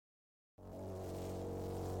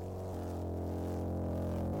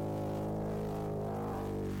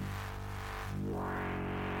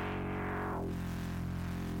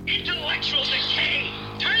natural decay.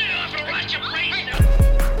 Turn it off and rot your brains out.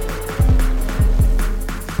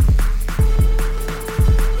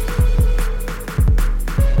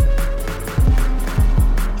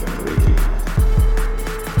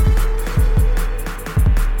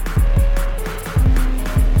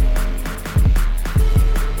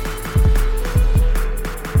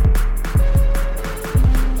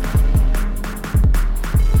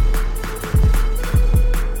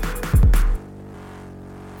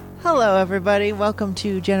 Hello, everybody. Welcome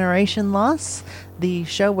to Generation Loss, the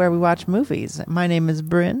show where we watch movies. My name is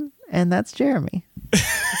Bryn, and that's Jeremy.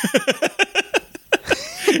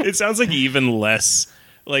 It sounds like even less.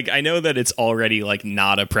 Like, I know that it's already, like,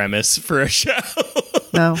 not a premise for a show.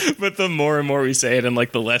 No. But the more and more we say it and,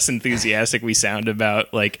 like, the less enthusiastic we sound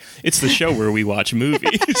about, like, it's the show where we watch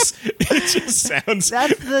movies. It just sounds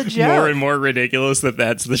That's the joke. more and more ridiculous that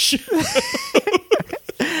that's the show.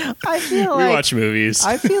 I feel We like watch movies.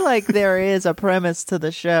 I feel like there is a premise to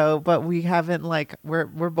the show, but we haven't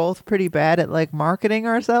we're both pretty bad at marketing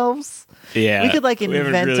ourselves. Yeah. We could we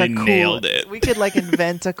haven't really nailed it. We could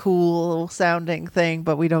invent a cool sounding thing,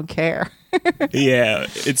 but we don't care. Yeah.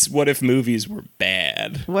 It's what if movies were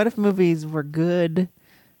bad? What if movies were good,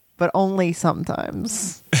 but only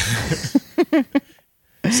sometimes?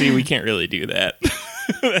 See, we can't really do that.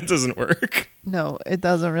 That doesn't work. No, it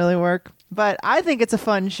doesn't really work. But I think it's a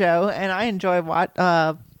fun show, and I enjoy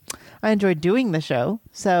doing the show.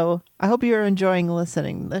 So I hope you're enjoying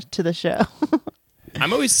listening to the show.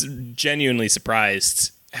 I'm always genuinely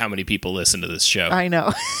surprised how many people listen to this show. I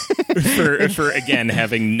know. for again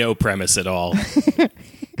having no premise at all.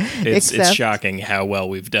 It's Except shocking how well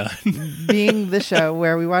we've done. being the show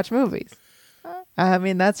where we watch movies. I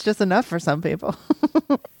mean, that's just enough for some people.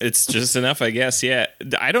 It's just enough, I guess. Yeah,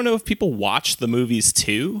 I don't know if people watch the movies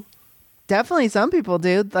too. Definitely some people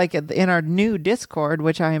do, like in our new Discord,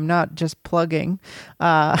 which I am not just plugging.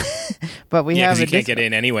 But we Yeah, have because you a can't get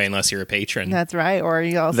in anyway unless you're a patron. That's right. Or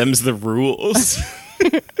you also Them's the rules.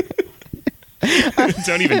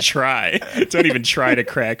 Don't even try. Don't even try to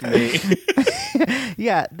crack me.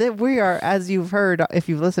 Yeah, we are, as you've heard, if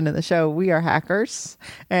you've listened to the show, we are hackers,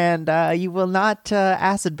 and you will not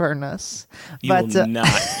acid burn us.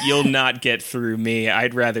 You'll not get through me.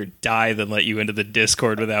 I'd rather die than let you into the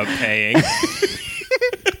Discord without paying.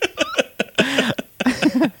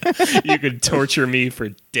 You could torture me for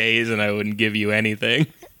days and I wouldn't give you anything.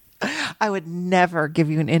 I would never give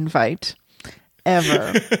you an invite,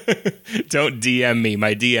 ever. Don't DM me.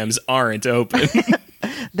 My DMs aren't open.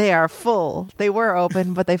 They are full. They were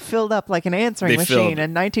open, but they filled up like an answering machine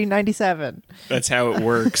in 1997. That's how it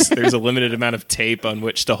works. There's a limited amount of tape on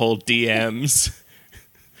which to hold DMs.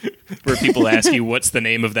 Where people ask you, what's the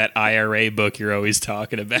name of that IRA book you're always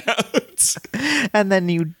talking about? And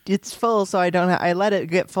then it's full, so I let it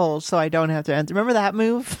get full so I don't have to answer. Remember that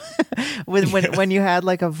move? when you had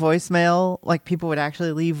like a voicemail, like people would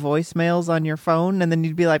actually leave voicemails on your phone, and then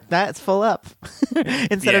you'd be like, that's full up.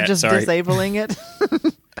 Instead of just disabling it.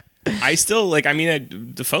 I still,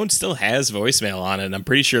 the phone still has voicemail on it, and I'm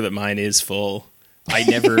pretty sure that mine is full. I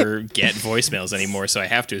never get voicemails anymore, so I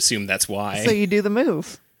have to assume that's why. So you do the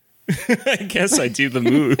move. I guess I do the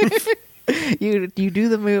move. You do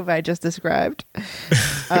the move I just described.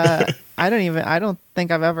 I don't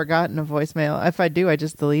think I've ever gotten a voicemail. If I do, I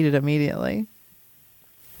just delete it immediately.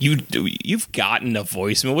 You've gotten a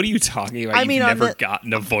voicemail? What are you talking about? I mean, You've never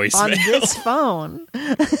gotten a voicemail? On this phone.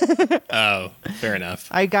 Oh, fair enough.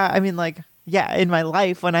 In my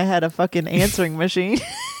life when I had a fucking answering machine.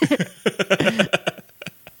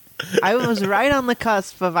 I was right on the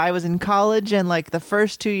cusp of, I was in college, and the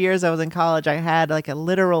first 2 years I was in college, I had a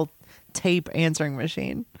literal tape answering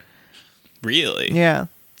machine. Really? Yeah.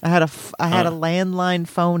 I had a landline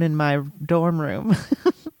phone in my dorm room.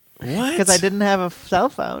 What? Because I didn't have a cell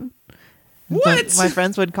phone. What? So my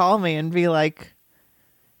friends would call me and be like,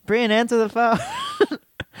 Brian, answer the phone.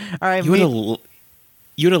 All right, you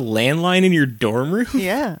had a landline in your dorm room?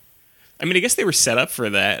 Yeah. I mean, I guess they were set up for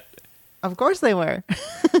that. Of course they were.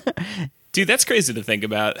 Dude, that's crazy to think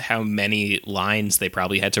about how many lines they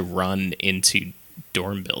probably had to run into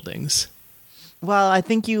dorm buildings. Well, I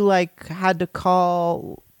think you had to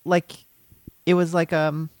call, it was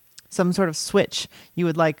some sort of switch. You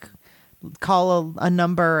would call a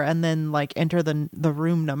number and then enter the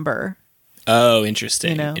room number. Oh,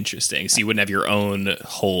 interesting. You know? Interesting. So you wouldn't have your own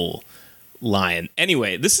whole line.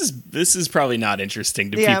 Anyway, this is probably not interesting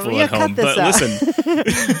to people at home, but listen.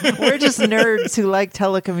 We're just nerds who like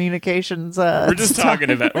telecommunications.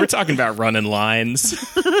 We're talking about running lines.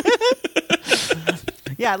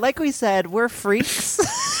 Yeah, like we said, we're freaks.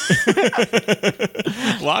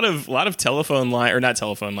 A lot of telephone line, or not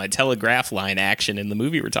telephone line, telegraph line action in the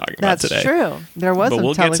movie we're talking about That's today. true. There was, But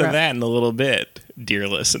we'll get to that in a little bit, dear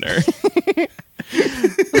listener.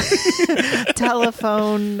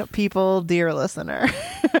 telephone people, dear listener.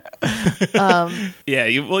 Yeah,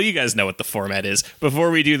 you guys know what the format is.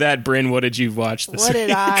 Before we do that, Bryn, what did you watch this What week?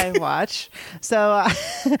 did I watch? So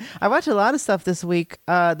I watched a lot of stuff this week.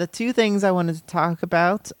 The two things I wanted to talk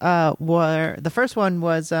about were, the first one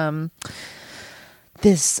was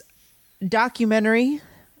this documentary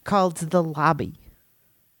called The Lobby.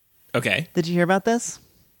 Okay. Did you hear about this?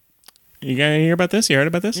 You guys hear about this? You heard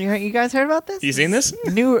about this? You guys heard about this? You seen this?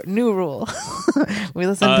 New rule. We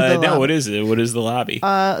listened to The Lobby. No, what is it? What is The Lobby?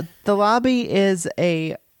 The Lobby is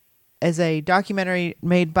a documentary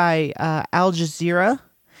made by Al Jazeera,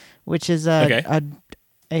 which is a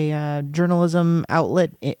journalism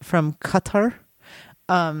outlet from Qatar,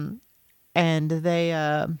 and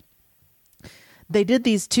they did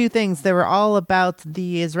these two things. They were all about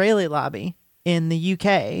the Israeli lobby in the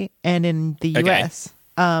UK and in the US.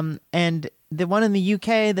 And the one in the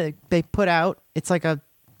UK that they put out, it's like a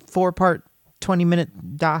 4-part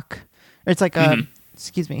 20-minute doc. Or it's like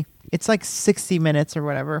excuse me, it's like 60 minutes or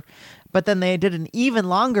whatever. But then they did an even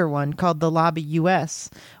longer one called The Lobby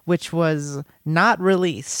US, which was not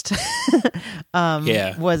released.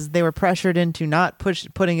 Was they were pressured into not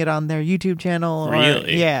putting it on their YouTube channel.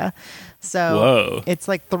 Really? Yeah. So Whoa. It's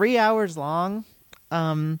like 3 hours long.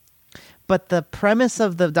 But the premise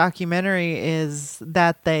of the documentary is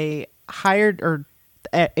that they hired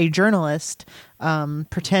a journalist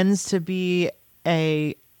pretends to be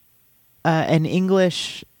an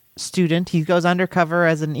English student. He goes undercover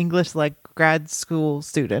as an English grad school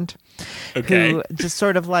student who just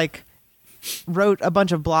sort of wrote a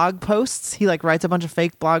bunch of blog posts. He writes a bunch of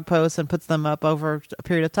fake blog posts and puts them up over a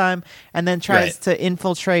period of time, and then tries to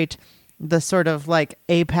infiltrate the sort of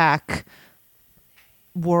AIPAC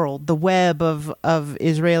world, the web of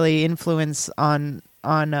Israeli influence on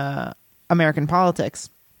American politics.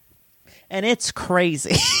 And it's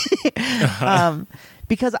crazy.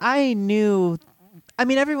 Because everyone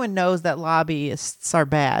knows that lobbyists are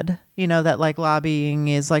bad. You know, that lobbying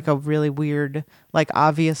is a really weird,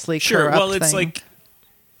 obviously corrupt Well, it's thing.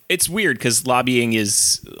 it's weird because lobbying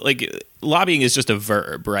is just a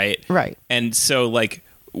verb, right? Right. And so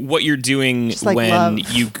what you're doing Just like when love.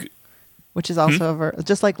 you Which is also a verb.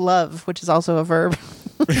 Just like love, which is also a verb.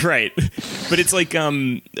 right, but it's like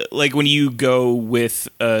when you go with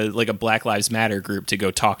a Black Lives Matter group to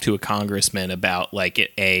go talk to a congressman about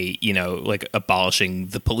abolishing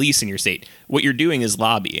the police in your state. What you're doing is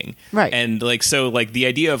lobbying, Right? And the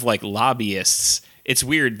idea of lobbyists, it's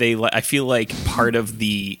weird. I feel like part of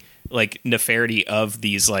the nefariety of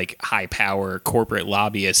these high power corporate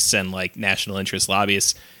lobbyists and national interest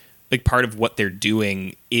lobbyists, part of what they're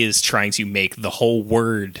doing is trying to make the whole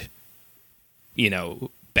word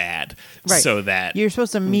bad, Right. so that You're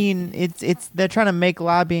supposed to mean it's they're trying to make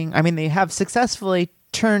lobbying. I mean, they have successfully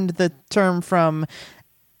turned the term from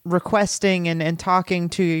requesting and talking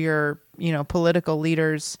to your political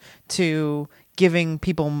leaders to giving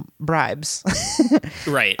people bribes.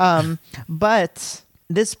 right. But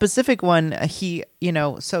this specific one,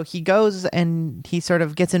 so he goes and he sort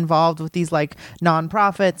of gets involved with these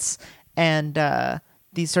nonprofits and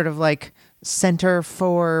these sort of Center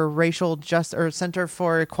for Racial Justice or Center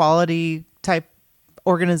for Equality type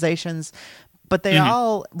organizations. But they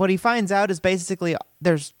all, what he finds out is basically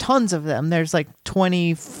there's tons of them. There's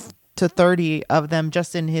 20 to 30 of them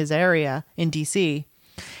just in his area in DC.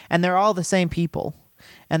 And they're all the same people.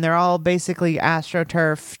 And they're all basically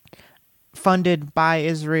AstroTurf funded by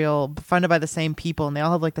Israel, funded by the same people. And they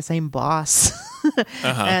all have the same boss.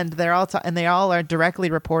 And they're all, and they all are directly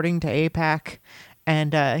reporting to AIPAC.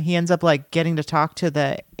 And he ends up getting to talk to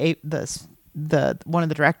the one of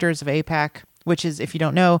the directors of AIPAC, which is, if you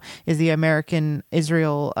don't know, is the American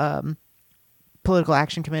Israel Political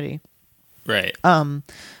Action Committee, right.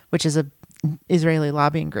 Which is a Israeli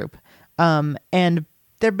lobbying group. And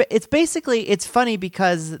it's funny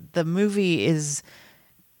because the movie is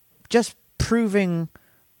just proving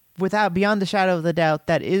beyond the shadow of the doubt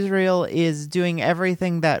that Israel is doing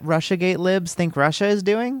everything that Russiagate libs think Russia is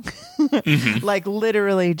doing.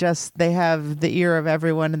 Literally just they have the ear of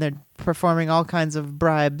everyone and they're performing all kinds of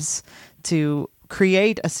bribes to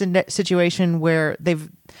create a situation where they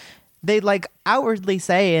outwardly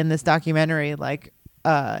say in this documentary,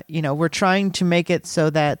 we're trying to make it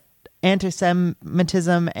so that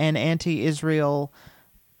anti-Semitism and anti-Israel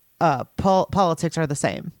politics are the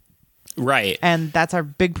same. Right. And that's our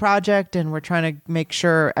big project, and we're trying to make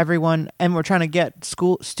sure we're trying to get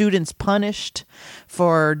school students punished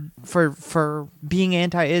for being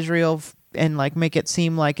anti-Israel and like make it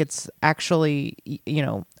seem like it's actually, you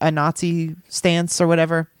know, a Nazi stance or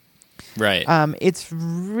whatever. Right. It's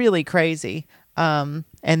really crazy. And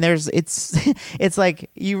it's like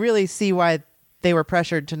you really see why they were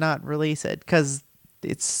pressured to not release it, because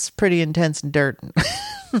it's pretty intense and dirt.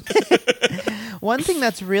 One thing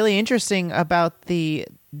that's really interesting about the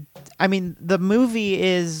movie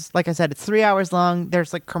is, like I said, it's 3 hours long.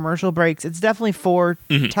 There's like commercial breaks. It's definitely for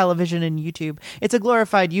television and YouTube. It's a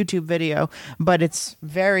glorified YouTube video, but it's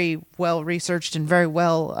very well researched and very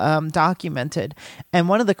well documented. And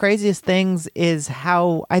one of the craziest things is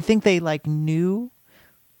how I think they like knew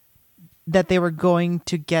that they were going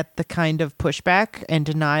to get the kind of pushback and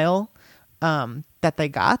denial that they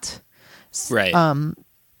got. Right.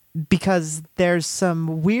 Because there's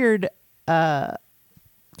some weird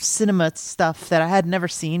cinema stuff that I had never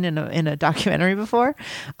seen in a documentary before.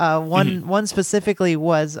 One specifically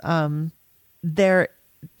was there's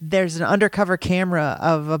an undercover camera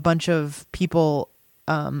of a bunch of people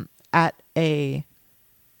at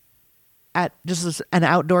just an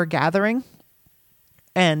outdoor gathering,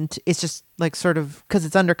 and it's just like sort of because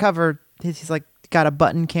it's undercover. He's like got a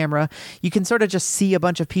button camera. You can sort of just see a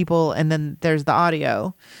bunch of people, and then there's the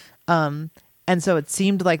audio. And so it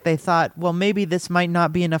seemed like they thought, well, maybe this might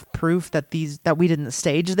not be enough proof that we didn't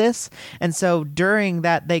stage this. And so during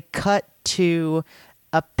that, they cut to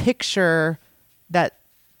a picture that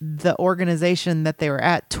the organization that they were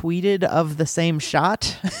at tweeted of the same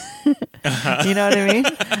shot. You know what I mean?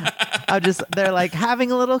 They're like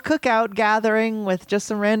having a little cookout gathering with just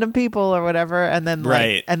some random people or whatever, and then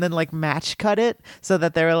match cut it so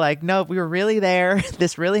that they were like, no, we were really there.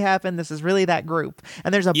 This really happened. This is really that group.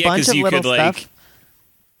 And there's a bunch of little stuff.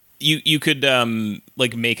 You could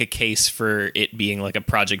make a case for it being like a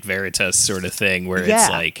Project Veritas sort of thing where it's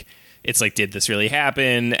like, did this really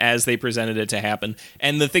happen as they presented it to happen?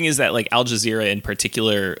 And the thing is that like Al Jazeera in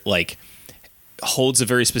particular, like, holds a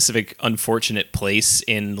very specific unfortunate place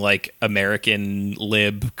in like American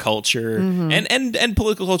lib culture and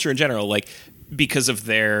political culture in general, like because of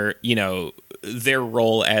their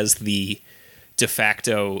role as the de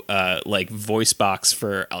facto like voice box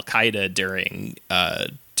for Al Qaeda during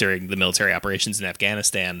the military operations in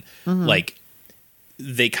Afghanistan. Like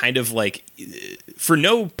they kind of like for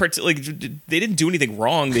no part, like they didn't do anything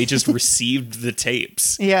wrong. They just received the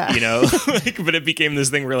tapes. Yeah. You know, but it became this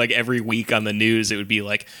thing where like every week on the news, it would be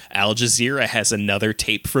like Al Jazeera has another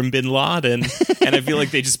tape from bin Laden. And I feel like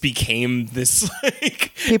they just became this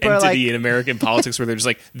like people entity in American politics where they're just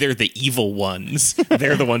like, they're the evil ones.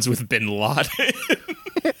 They're the ones with bin Laden.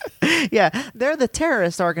 Yeah, they're the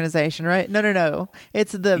terrorist organization, right? No.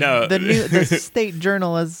 It's the state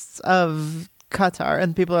journalists of Qatar,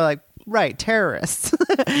 and people are like, right, terrorists.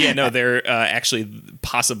 Yeah, no, they're actually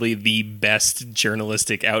possibly the best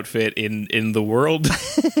journalistic outfit in the world.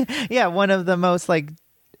 Yeah, one of the most like,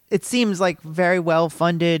 it seems like very well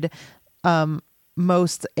funded,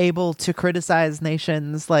 most able to criticize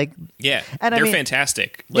nations. Like, yeah, and they're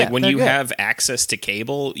fantastic. Like when you good. have access to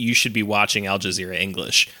cable, you should be watching Al Jazeera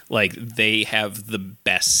English. Like they have the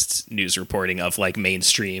best news reporting of like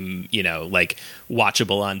mainstream, like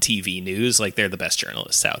watchable on TV news. Like they're the best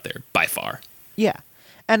journalists out there by far. Yeah.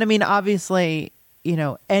 And I mean, obviously,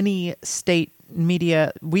 any state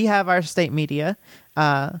media, we have our state media,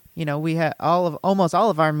 we have almost all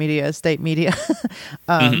of our media is state media.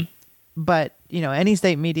 But, any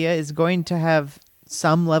state media is going to have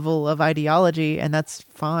some level of ideology, and that's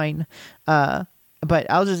fine. But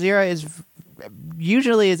Al Jazeera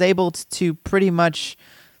usually is able to pretty much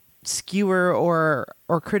skewer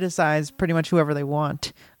or criticize pretty much whoever they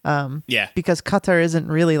want. Because Qatar isn't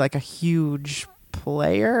really like a huge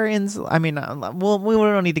player we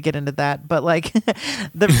don't need to get into that, but like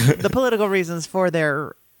the political reasons for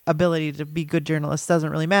their ability to be good journalists doesn't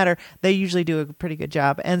really matter. They usually do a pretty good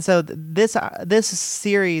job. And so this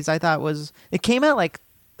series I thought it came out like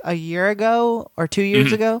a year ago or 2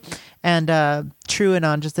 years ago, and True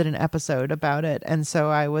Anon just did an episode about it, and so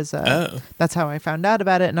I was that's how I found out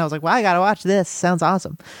about it, and I was like, well, I gotta watch this. Sounds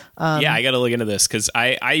awesome. Yeah, I gotta look into this because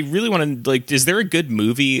I really want to, like, is there a good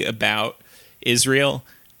movie about Israel?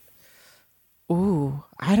 Ooh,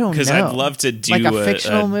 I don't know. Because I'd love to do like a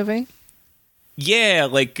fictional movie. Yeah,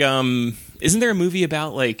 like isn't there a movie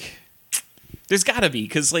about like? There's got to be,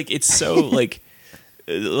 because like it's so like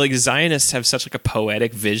like Zionists have such like a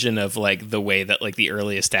poetic vision of like the way that like the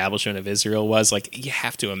early establishment of Israel was. Like you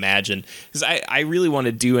have to imagine, because I really want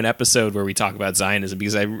to do an episode where we talk about Zionism,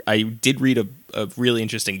 because I did read a really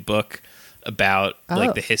interesting book about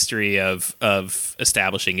like the history of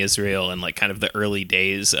establishing Israel and like kind of the early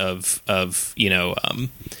days of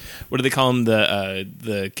what do they call them,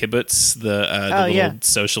 the kibbutz, the little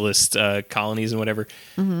socialist colonies and whatever,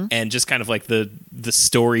 and just kind of like the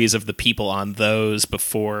stories of the people on those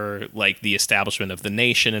before like the establishment of the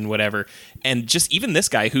nation and whatever. And just even this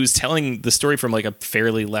guy who's telling the story from like a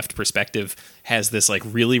fairly left perspective has this like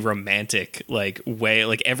really romantic like way.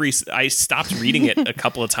 Like I stopped reading it a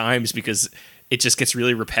couple of times because it just gets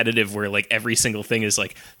really repetitive, where like every single thing is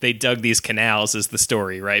like they dug these canals is the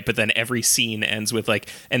story, right? But then every scene ends with like,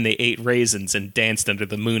 and they ate raisins and danced under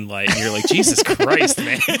the moonlight, and you're like, Jesus Christ,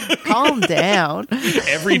 man, calm down.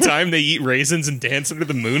 Every time they eat raisins and dance under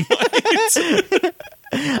the moonlight.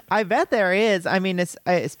 I bet there is. I mean, it's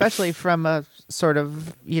especially from a sort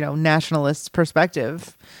of nationalist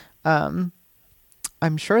perspective. I'm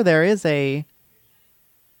sure there is a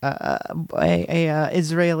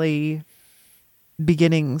Israeli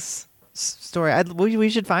beginnings story. We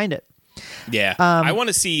should find it. Yeah, I want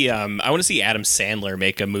to see Adam Sandler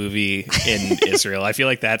make a movie in Israel. I feel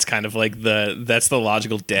like that's kind of like that's the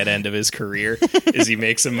logical dead end of his career. Is he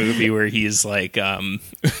makes a movie where he's like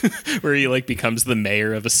where he like becomes the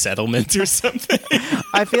mayor of a settlement or something.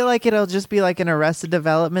 I feel like it'll just be like an Arrested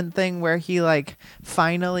Development thing where he like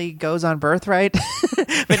finally goes on Birthright,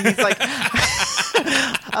 but he's like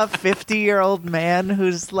a 50-year-old man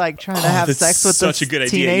who's like trying to have sex with such a good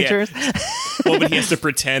teenagers. Idea, yeah. Well, but he has to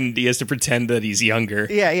pretend that he's younger.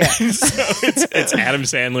 Yeah. So it's Adam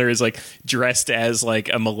Sandler is like dressed as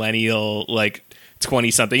like a millennial, like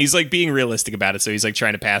 20-something. He's like being realistic about it, so he's like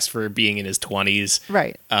trying to pass for being in his 20s.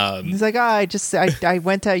 Right. He's like, I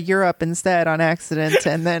went to Europe instead on accident,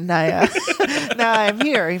 and then now I'm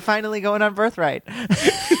here. He's finally going on Birthright.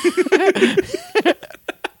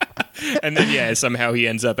 And then somehow he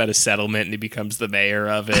ends up at a settlement and he becomes the mayor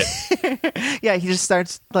of it. Yeah, he just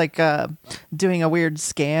starts like doing a weird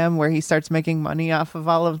scam where he starts making money off of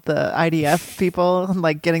all of the IDF people and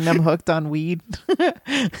like getting them hooked on weed. Yeah,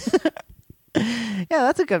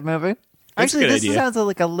 that's a good movie. Actually, this sounds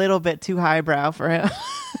like a little bit too highbrow for him.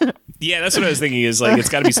 Yeah, that's what I was thinking, is like it's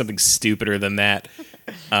got to be something stupider than that.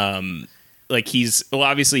 Like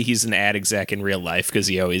obviously he's an ad exec in real life, because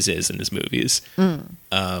he always is in his movies.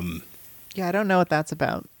 Yeah, I don't know what that's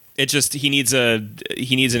about. It just he needs an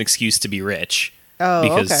excuse to be rich. Oh,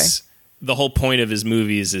 because the whole point of his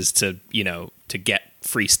movies is to get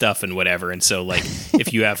free stuff and whatever. And so like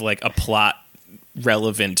if you have like a plot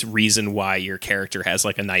relevant reason why your character has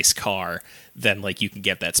like a nice car, then like you can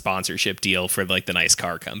get that sponsorship deal for like the nice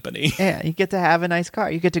car company. Yeah, you get to have a nice car.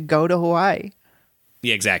 You get to go to Hawaii.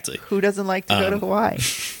 Yeah, exactly. Who doesn't like to go to Hawaii?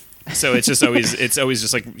 So it's always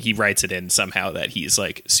just like he writes it in somehow that he's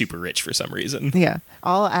like super rich for some reason. Yeah,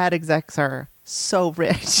 all ad execs are so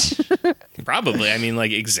rich. Probably. I mean,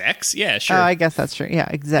 like execs. Yeah, sure. I guess that's true. Yeah,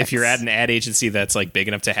 execs. If you're at an ad agency that's like big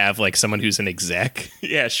enough to have like someone who's an exec,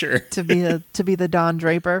 yeah, sure. To be the Don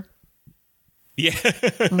Draper. Yeah.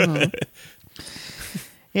 Mm-hmm.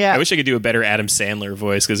 Yeah. I wish I could do a better Adam Sandler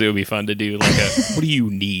voice, because it would be fun to do like what do you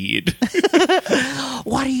need?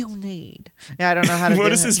 What do you need? Yeah, I don't know how to do it. What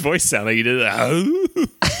does his voice sound like? You did that?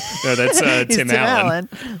 No, that's Tim Allen.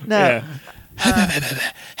 No.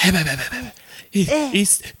 Yeah.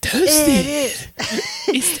 He's toasted.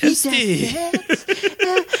 He's toasted.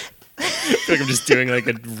 I feel like I'm just doing like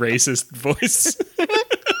a racist voice.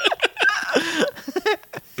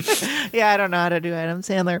 Yeah, I don't know how to do Adam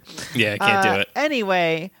Sandler. Yeah, I can't do it.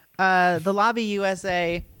 Anyway, The Lobby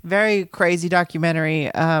USA, very crazy documentary.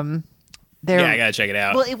 Yeah, I gotta check it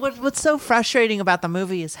out. Well, what's so frustrating about the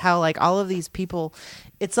movie is how like all of these people,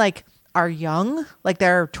 it's like are young, like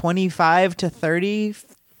they're 25 to 30,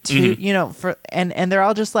 and they're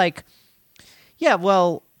all just like, yeah,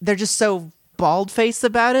 well, they're just so bald-faced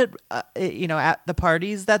about it, at the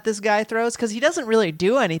parties that this guy throws, because he doesn't really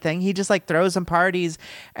do anything. He just like throws some parties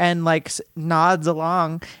and like nods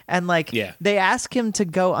along, and like they ask him to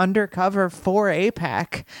go undercover for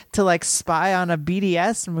AIPAC to like spy on a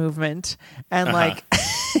BDS movement, and like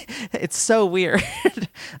it's so weird.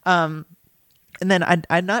 And then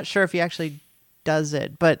I'm not sure if he actually does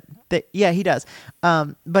it, but he does.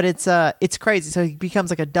 But it's crazy. So he becomes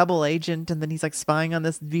like a double agent, and then he's like spying on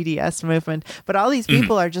this BDS movement. But all these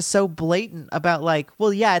people are just so blatant about like,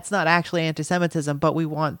 well, yeah, it's not actually anti-Semitism, but we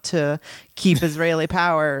want to keep Israeli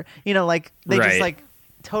power. Like they just like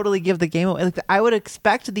totally give the game away. Like, I would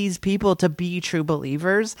expect these people to be true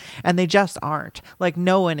believers, and they just aren't. Like,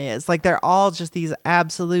 no one is. Like, they're all just these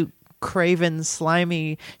absolute craven,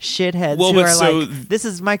 slimy shitheads who are like, this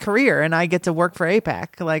is my career and I get to work for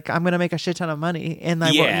AIPAC. Like, I'm going to make a shit ton of money and I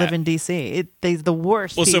live in DC. They're the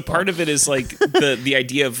worst people. So part of it is like the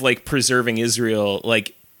idea of like preserving Israel,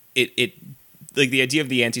 like it like the idea of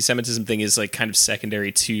the anti-Semitism thing is like kind of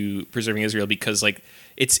secondary to preserving Israel because like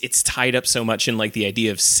it's tied up so much in like the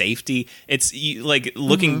idea of safety. It's like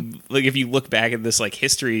looking like if you look back at this like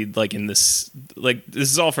history, like in this, like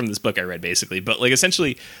this is all from this book I read basically, but like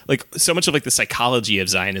essentially like so much of like the psychology of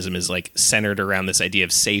Zionism is like centered around this idea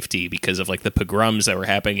of safety because of like the pogroms that were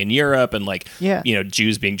happening in Europe and like, you know,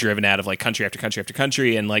 Jews being driven out of like country after country after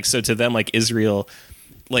country. And like, so to them, like Israel,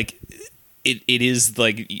 like it is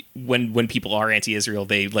like when people are anti-Israel,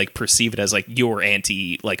 they like perceive it as like you're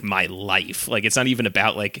anti like my life. Like it's not even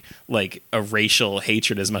about like a racial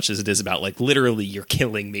hatred as much as it is about like literally you're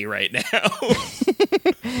killing me right now.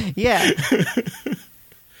 Yeah,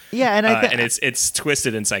 and and it's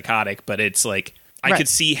twisted and psychotic, but it's like I could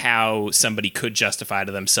see how somebody could justify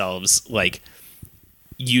to themselves like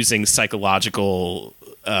using psychological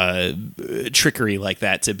trickery like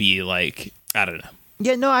that to be like, I don't know.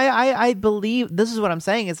 Yeah, no, I believe this is what I'm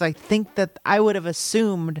saying is I think that I would have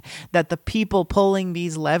assumed that the people pulling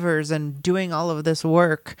these levers and doing all of this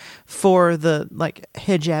work for the like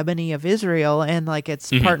hegemony of Israel and like its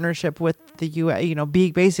partnership with the U.S., you know,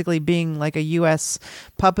 basically being like a U.S.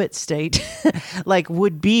 puppet state, like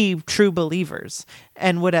would be true believers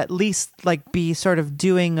and would at least like be sort of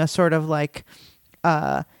doing a sort of like,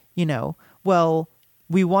 you know, well,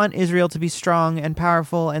 we want Israel to be strong and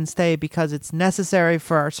powerful and stay because it's necessary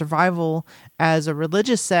for our survival as a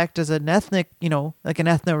religious sect, as an ethnic, you know, like an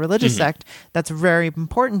ethno-religious sect. That's very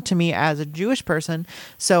important to me as a Jewish person.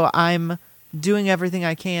 So I'm doing everything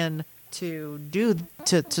I can to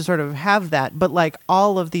sort of have that. But like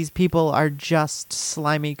all of these people are just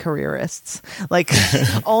slimy careerists. Like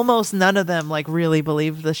almost none of them like really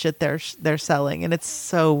believe the shit they're selling. And it's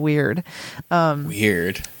so weird.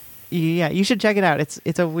 Weird. Yeah, you should check it out.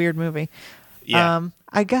 It's a weird movie. Yeah.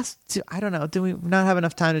 I guess, I don't know. Do we not have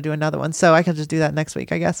enough time to do another one? So I can just do that next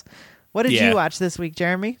week, I guess. What did you watch this week,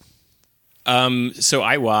 Jeremy? So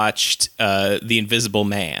I watched The Invisible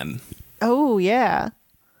Man. Oh, yeah.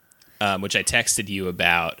 Which I texted you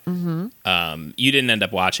about. You didn't end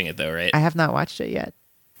up watching it, though, right? I have not watched it yet.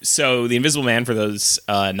 So The Invisible Man, for those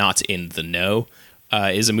not in the know,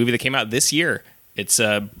 is a movie that came out this year. It's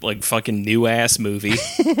a like fucking new ass movie.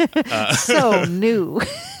 So new.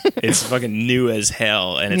 It's fucking new as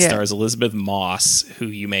hell, and it stars Elizabeth Moss, who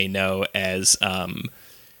you may know as the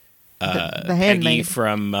Peggy handmaid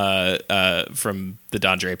from the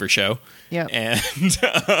Don Draper Show. Yeah, and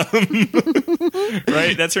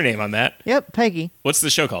right, that's her name on that. Yep, Peggy. What's the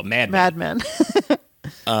show called? Mad Men.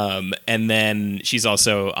 And then she's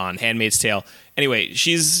also on Handmaid's Tale. Anyway,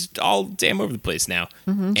 she's all damn over the place now.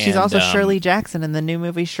 She's also Shirley Jackson in the new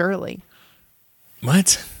movie Shirley.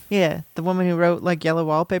 What? Yeah, the woman who wrote like Yellow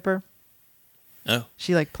Wallpaper. Oh,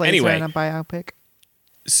 she like plays her in a biopic.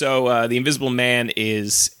 So The Invisible Man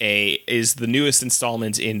is the newest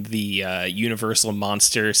installment in the Universal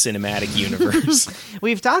Monster Cinematic Universe.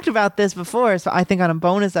 We've talked about this before, so I think on a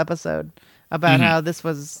bonus episode about how this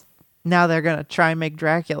was. Now they're gonna try and make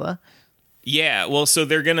Dracula. Yeah, well, so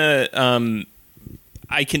they're gonna.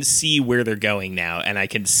 I can see where they're going now, and I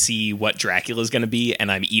can see what Dracula's gonna be,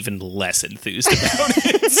 and I'm even less enthused about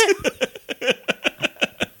it.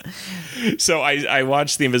 So I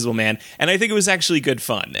watched The Invisible Man, and I think it was actually good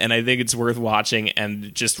fun, and I think it's worth watching.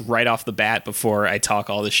 And just right off the bat, before I talk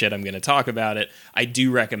all the shit I'm going to talk about it, I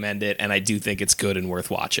do recommend it, and I do think it's good and worth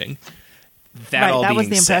watching. That was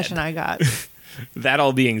the impression I got. That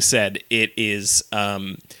all being said, it is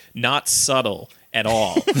not subtle at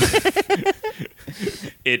all.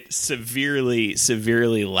 It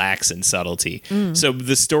severely lacks in subtlety. So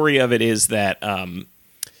the story of it is that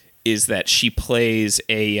she plays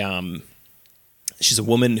she's a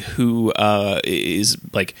woman who is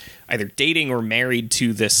like either dating or married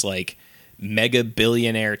to this like mega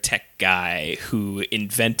billionaire tech guy who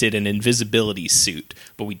invented an invisibility suit,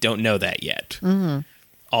 but we don't know that yet.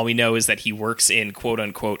 All we know is that he works in quote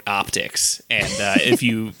unquote optics. And if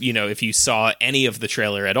you saw any of the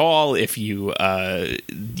trailer at all, if you saw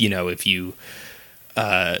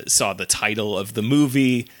the title of the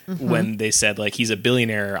movie when they said like he's a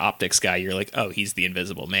billionaire optics guy, you're like, oh, he's the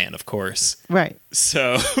Invisible Man, of course. Right.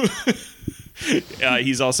 So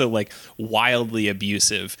he's also like wildly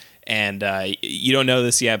abusive. And you don't know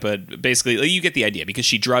this yet, but basically you get the idea because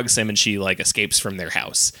she drugs him and she like escapes from their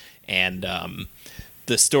house. And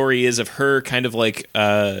the story is of her kind of like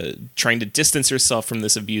trying to distance herself from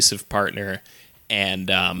this abusive partner, and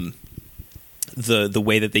the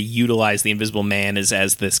way that they utilize the Invisible Man is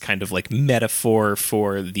as this kind of like metaphor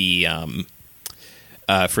for the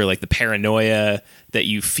for like the paranoia that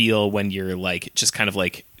you feel when you're like just kind of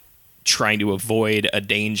like trying to avoid a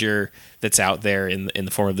danger that's out there in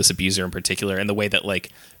the form of this abuser in particular, and the way that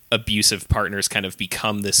like abusive partners kind of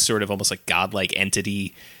become this sort of almost like godlike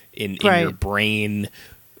entity in your brain,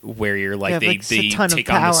 where you're like they take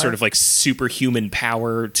on this sort of like superhuman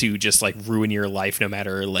power to just like ruin your life no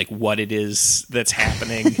matter like what it is that's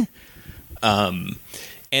happening.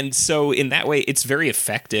 And so in that way it's very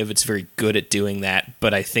effective. It's very good at doing that,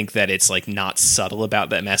 but I think that it's like not subtle about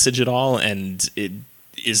that message at all, and it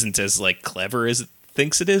isn't as like clever as it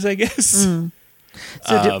thinks it is, I guess.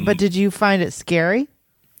 So but did you find it scary?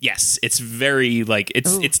 Yes, it's very like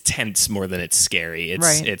it's tense more than it's scary.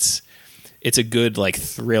 It's a good like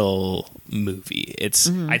thrill movie. It's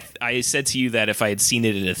I said to you that if I had seen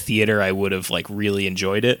it in a theater I would have like really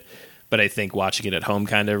enjoyed it, but I think watching it at home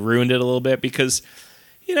kind of ruined it a little bit because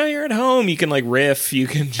you're at home, you can like riff, you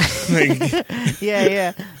can like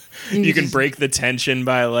yeah. You can break the tension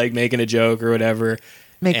by like making a joke or whatever.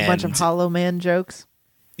 Make a bunch of Hollow Man jokes.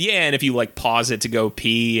 Yeah, and if you like pause it to go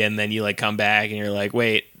pee and then you like come back and you're like,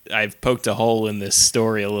 wait, I've poked a hole in this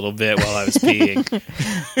story a little bit while I was peeing.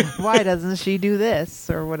 Why doesn't she do this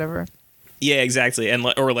or whatever? Yeah, exactly. And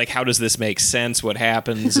or like, how does this make sense? What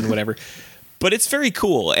happens and whatever. But it's very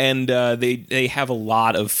cool, and they have a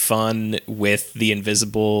lot of fun with the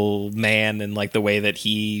Invisible Man and like the way that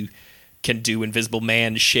he can do Invisible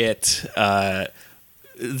Man shit.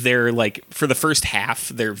 They're like, for the first half,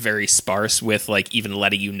 they're very sparse with like even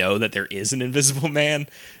letting you know that there is an Invisible Man.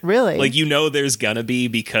 Really? Like, there's gonna be,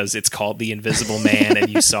 because it's called The Invisible Man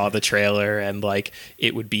and you saw the trailer, and like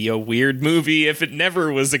it would be a weird movie if it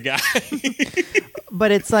never was a guy.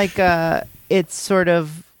 But it's like it's sort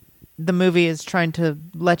of, the movie is trying to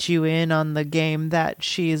let you in on the game that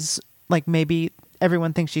she's like, maybe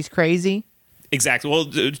everyone thinks she's crazy. Exactly. Well,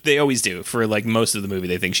 they always do. For like most of the movie,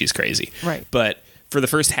 they think she's crazy. Right. But for the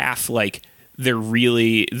first half, like,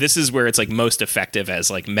 this is where it's like most effective as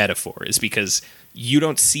like metaphor, is because you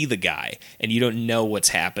don't see the guy and you don't know what's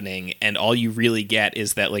happening, and all you really get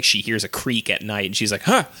is that like she hears a creak at night and she's like,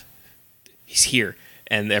 huh, he's here.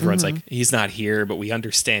 And everyone's like, he's not here, but we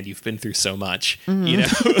understand, you've been through so much,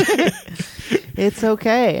 It's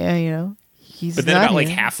okay, he's but then not about here.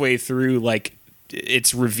 like halfway through, like,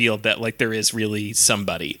 it's revealed that like there is really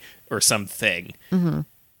somebody or something.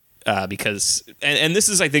 Because and this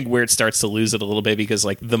is, I think, where it starts to lose it a little bit, because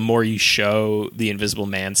like the more you show the Invisible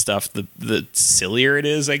Man stuff, the sillier it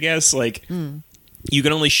is, I guess. Like you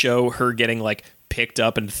can only show her getting like picked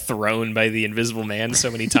up and thrown by the Invisible Man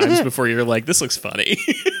so many times before you're like, this looks funny.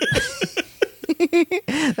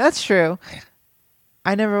 That's true.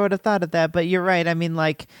 I never would have thought of that, but you're right. I mean,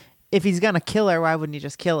 like, if he's gonna kill her, why wouldn't he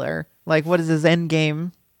just kill her? Like, what is his end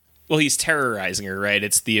game? Well, he's terrorizing her, right?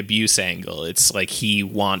 It's the abuse angle. It's like he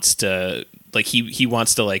wants to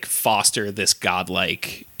like foster this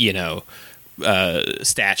godlike,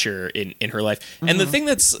 stature in her life. And the thing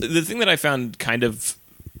that I found kind of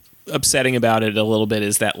upsetting about it a little bit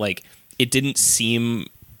is that like it didn't seem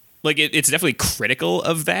like it's definitely critical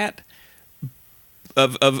of that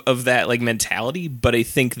of that like mentality, but I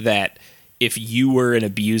think that if you were an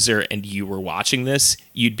abuser and you were watching this,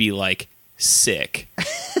 you'd be like, sick.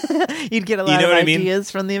 You'd get a lot of ideas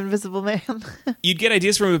from the Invisible Man. You'd get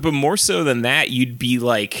ideas from it, but more so than that, you'd be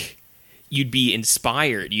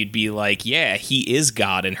inspired. You'd be like, yeah, he is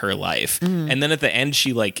God in her life. And then at the end,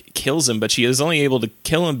 she like kills him, but she is only able to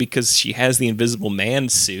kill him because she has the Invisible Man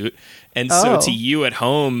suit. And so to you at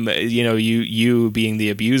home, you being the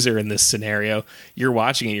abuser in this scenario, you're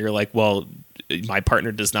watching it, you're like, well, my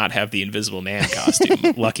partner does not have the Invisible Man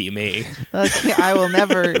costume. Lucky me. Okay, I will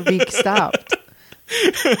never be stopped.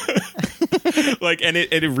 Like, and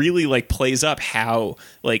it really like plays up how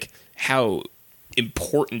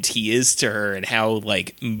important he is to her and how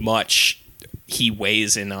like much he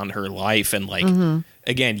weighs in on her life. And like,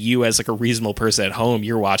 again, you as like a reasonable person at home,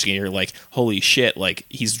 you're watching and you're like, holy shit, like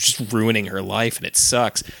he's just ruining her life and it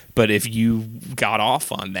sucks. But if you got off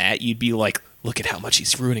on that, you'd be like, look at how much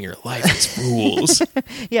he's ruining her life. It's rules.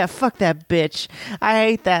 Yeah, fuck that bitch. I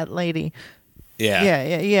hate that lady.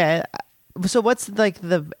 Yeah. So what's like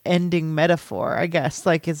the ending metaphor, I guess?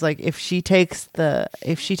 Like, it's like if she takes the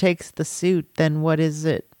suit, then what is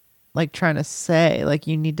it like trying to say? Like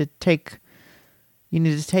you need to take the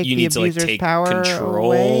abuser's power control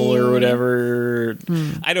away? Or whatever.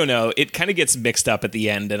 I don't know. It kind of gets mixed up at the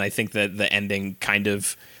end, and I think that the ending kind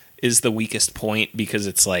of is the weakest point, because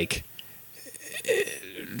it's like,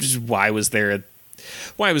 just why was there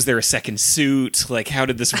a second suit? Like, how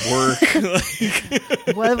did this work?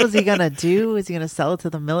 Like, What was he gonna do? Is he gonna sell it to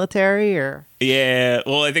the military or? yeah,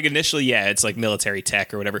 well, I think initially, yeah, it's like military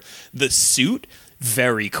tech or whatever. The suit,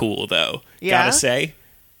 very cool though. Yeah? Gotta say,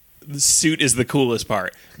 the suit is the coolest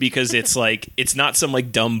part, because it's like, it's not some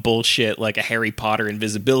like dumb bullshit like a Harry Potter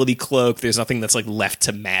invisibility cloak. There's nothing that's like left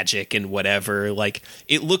to magic and whatever. Like,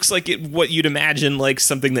 it looks like what you'd imagine like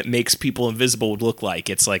something that makes people invisible would look like.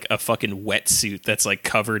 It's like a fucking wetsuit that's like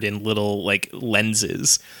covered in little like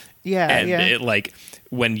lenses. Yeah, And yeah. it like,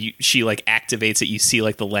 when she like activates it, you see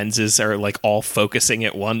like the lenses are like all focusing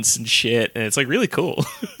at once and shit, and it's like really cool.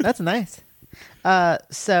 That's nice.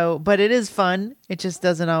 But it is fun. It just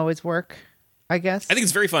doesn't always work, I guess. I think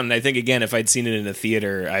it's very fun. And I think, again, if I'd seen it in a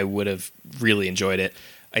theater, I would have really enjoyed it.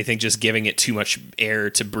 I think just giving it too much air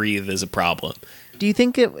to breathe is a problem. Do you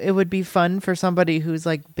think it would be fun for somebody who's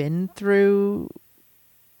like been through,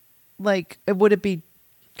 like, would it be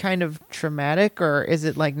kind of traumatic, or is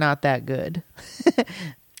it like not that good?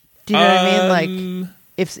 Do you know what I mean? Like,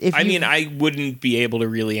 if I mean, I wouldn't be able to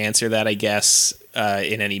really answer that, I guess,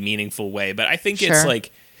 in any meaningful way. But I think it's Sure.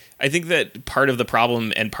 like, I think that part of the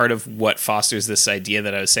problem and part of what fosters this idea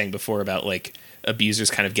that I was saying before about like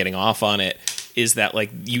abusers kind of getting off on it is that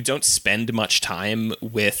like you don't spend much time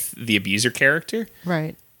with the abuser character.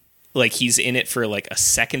 right. Like, he's in it for like a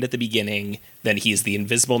second at the beginning, then he's the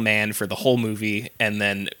invisible man for the whole movie, and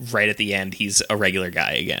then right at the end he's a regular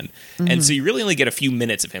guy again. And so you really only get a few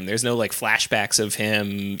minutes of him. There's no like flashbacks of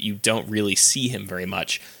him. You don't really see him very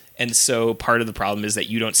much. And so part of the problem is that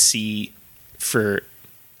you don't see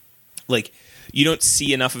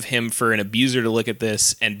enough of him for an abuser to look at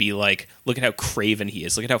this and be like, look at how craven he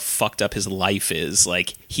is. Look at how fucked up his life is.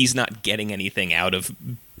 Like, he's not getting anything out of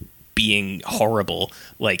being horrible.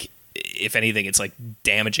 Like, if anything, it's like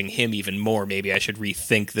damaging him even more. Maybe I should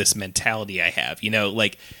rethink this mentality I have,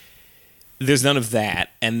 like, there's none of that.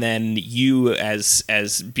 And then you,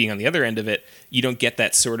 as being on the other end of it, you don't get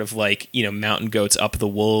that sort of like, mountain goats up the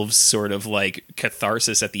wolves sort of like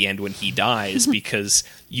catharsis at the end when he dies, because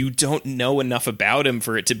you don't know enough about him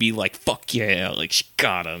for it to be like, fuck yeah, like, she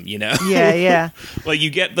got him, Yeah, yeah. Like, you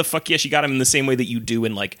get the fuck yeah, she got him in the same way that you do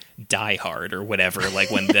in like Die Hard or whatever. Like,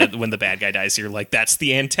 when the bad guy dies, you're like, that's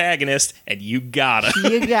the antagonist, and you got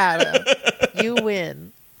him. You got him. You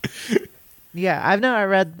win. Yeah, I've never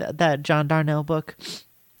read that John Darnell book.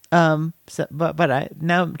 But I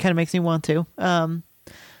now it kind of makes me want to.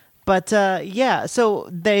 Yeah, so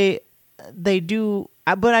they do.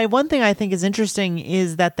 But one thing I think is interesting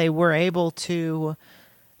is that they were able to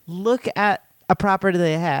look at a property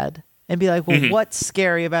they had and be like, well, what's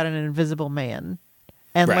scary about an invisible man?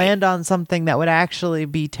 And Right. land on something that would actually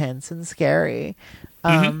be tense and scary.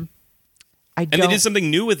 And they did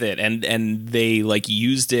something new with it, and they like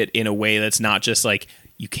used it in a way that's not just like,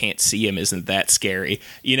 you can't see him, isn't that scary?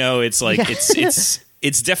 It's like, Yeah.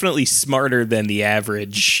 it's definitely smarter than the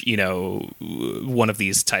average, one of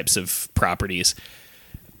these types of properties.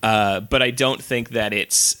 But I don't think that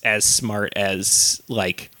it's as smart as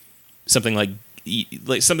like something like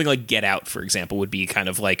Get Out, for example, would be kind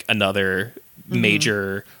of like another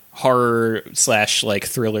major horror / like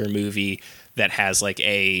thriller movie that has like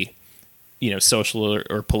a social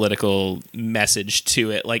or political message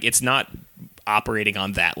to it. Like, it's not operating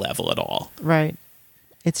on that level at all. Right.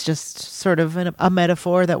 It's just sort of a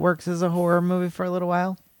metaphor that works as a horror movie for a little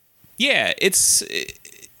while. Yeah,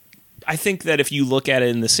 I think that if you look at it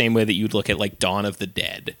in the same way that you'd look at like Dawn of the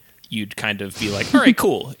Dead, you'd kind of be like, all right,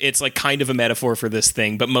 cool. It's like kind of a metaphor for this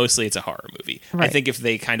thing, but mostly it's a horror movie. Right. I think if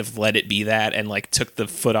they kind of let it be that and like took the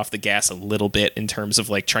foot off the gas a little bit in terms of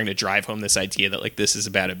like trying to drive home this idea that like this is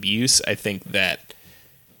about abuse, I think that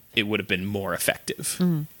it would have been more effective.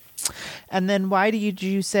 And then why do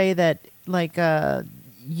you say that like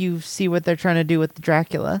you see what they're trying to do with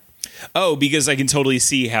Dracula? Oh, because I can totally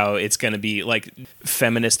see how it's going to be like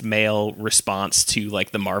feminist male response to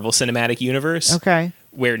like the Marvel Cinematic Universe. Okay.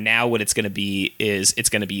 Where now what it's going to be is it's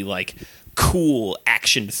going to be like cool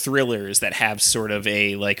action thrillers that have sort of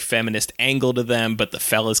a like feminist angle to them, but the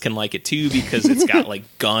fellas can like it too because it's got like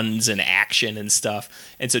guns and action and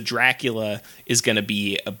stuff. And so Dracula is going to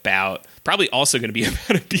be probably also going to be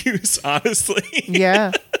about abuse, honestly.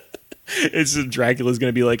 Yeah. Dracula's going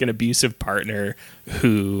to be like an abusive partner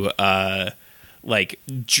who like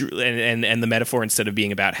and the metaphor, instead of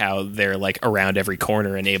being about how they're like around every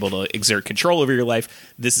corner and able to exert control over your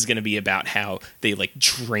life, this is going to be about how they like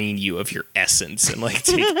drain you of your essence and like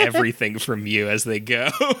take everything from you as they go.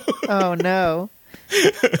 Oh no.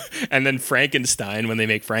 And then Frankenstein, when they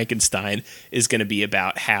make Frankenstein, is going to be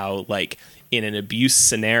about how, like, in an abuse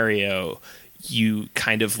scenario, you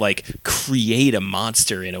kind of like create a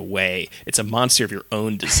monster in a way. It's a monster of your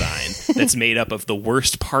own design that's made up of the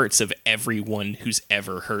worst parts of everyone who's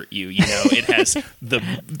ever hurt you. You know, it has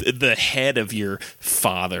the head of your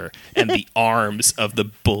father and the arms of the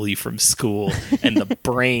bully from school and the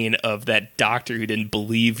brain of that doctor who didn't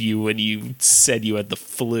believe you when you said you had the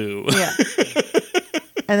flu. Yeah.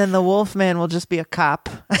 And then the Wolfman will just be a cop.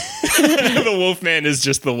 The Wolfman is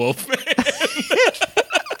just the Wolfman.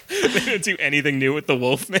 They don't do anything new with the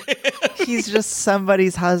Wolfman. He's just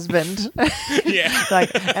somebody's husband. Yeah.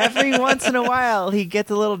 Like every once in a while, he gets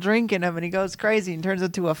a little drink in him and he goes crazy and turns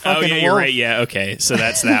into a fucking Oh yeah, wolf. you're right. Yeah, okay. So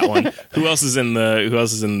that's that one. Who else is in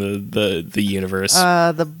the universe?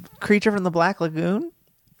 The creature from the Black Lagoon.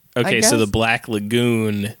 Okay, so the Black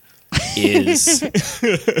Lagoon is.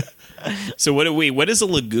 So what is a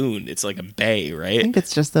lagoon? It's like a bay, I right? think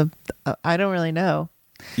it's just I don't really know.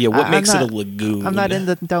 Yeah, what I'm makes not- it a lagoon? I'm not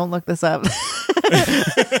into. Don't look this up. I'm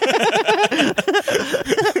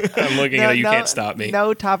looking at it. You can't stop me.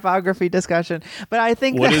 No topography discussion. But I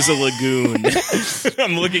think What is a lagoon?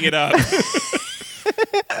 I'm looking it up.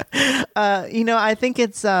 I think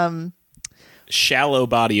it's Shallow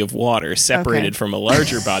body of water separated Okay. from a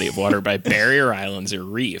larger body of water by barrier islands or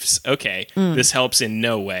reefs. Okay, this helps in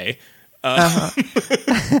no way. well,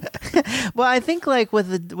 I think like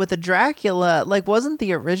with the Dracula, like wasn't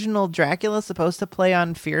the original Dracula supposed to play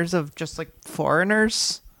on fears of just like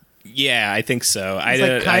foreigners? Yeah, I think so. It's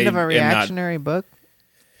like kind of a am reactionary book.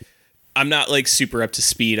 I'm not like super up to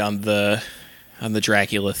speed on the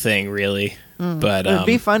Dracula thing, really. But It would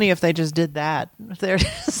be funny if they just did that. If they're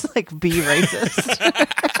just like be racist.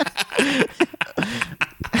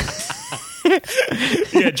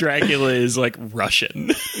 yeah, Dracula is like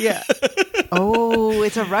Russian. Yeah. Oh,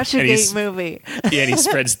 it's a And he's- Russiagate movie. Yeah, and he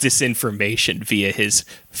spreads disinformation via his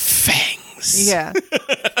fangs. Yeah.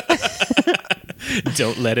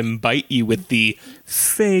 Don't let him bite you with the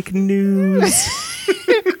fake news.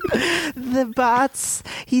 The bots.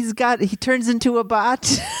 He turns into a bot.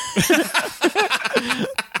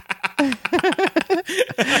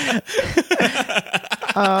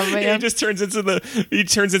 Oh He man. just turns into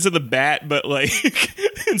the bat, but like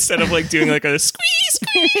instead of like doing like a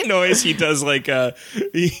squee noise, he does like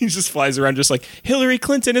he just flies around just like Hillary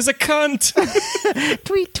Clinton is a cunt.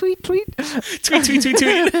 Tweet, tweet, tweet. Tweet, tweet, tweet,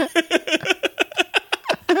 tweet.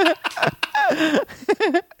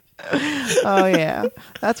 Oh yeah.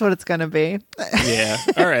 That's what it's gonna be. Yeah.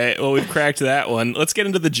 All right. Well, we've cracked that one. Let's get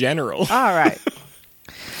into the general. All right.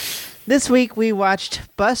 This week we watched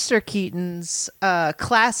Buster Keaton's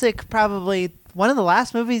classic, probably one of the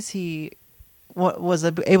last movies he was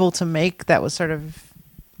able to make that was sort of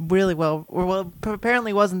really well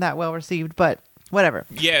apparently wasn't that well received, but whatever.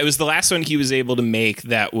 Yeah, it was the last one he was able to make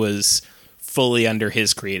that was fully under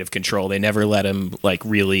his creative control. They never let him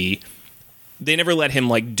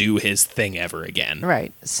do his thing ever again.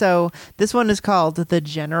 Right. So this one is called The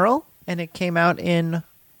General, and it came out in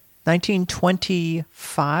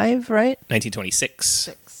 1925, right? 1926.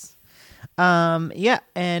 Yeah,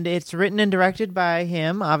 and it's written and directed by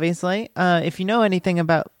him, obviously. If you know anything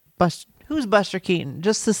about who's Buster Keaton,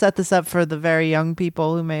 just to set this up for the very young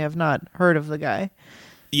people who may have not heard of the guy.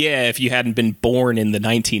 Yeah, if you hadn't been born in the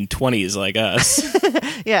 1920s like us.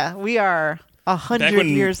 Yeah, we are 100 when-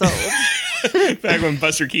 years old. Back when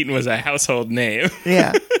Buster Keaton was a household name.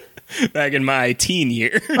 Yeah. Back in my teen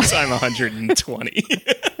years, I'm 120.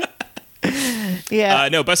 Yeah.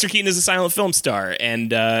 No, Buster Keaton is a silent film star,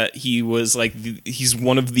 and he was like he's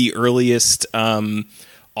one of the earliest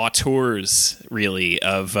auteurs, really,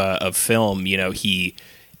 of film. You know, he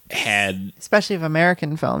had Especially of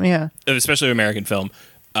American film, yeah. especially American film.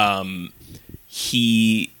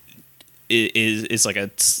 He is like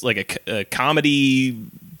a comedy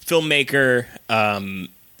filmmaker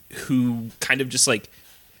who kind of just like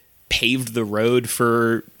paved the road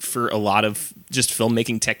for a lot of just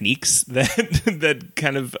filmmaking techniques that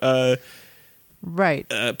kind of Right.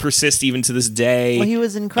 persist even to this day. Well, he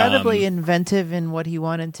was incredibly inventive in what he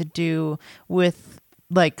wanted to do with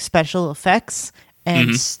like special effects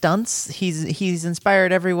and stunts. He's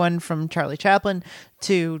inspired everyone from Charlie Chaplin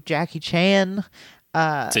to Jackie Chan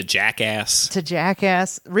to Jackass. to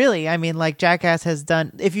Jackass. Really, I mean, like Jackass has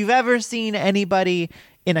done. If you've ever seen anybody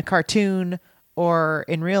in a cartoon or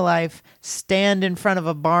in real life stand in front of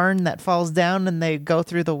a barn that falls down and they go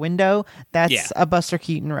through the window, that's Yeah. a Buster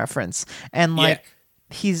Keaton reference. And like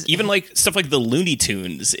he's Even like stuff like the Looney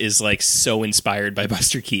Tunes is like so inspired by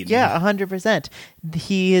Buster Keaton. Yeah, 100%.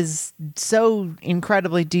 He is so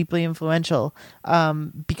incredibly deeply influential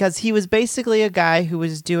because he was basically a guy who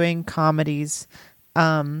was doing comedies,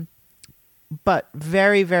 but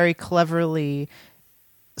very, very cleverly,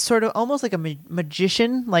 sort of almost like a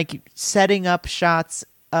magician, like setting up shots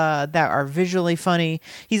that are visually funny.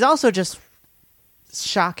 He's also just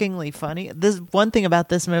shockingly funny. This one thing about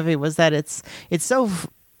this movie was that it's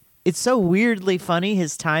so weirdly funny.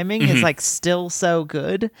 His timing is like still so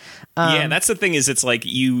good. Yeah, that's the thing is it's like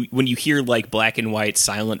when you hear like black and white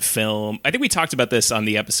silent film, I think we talked about this on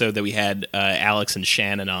the episode that we had Alex and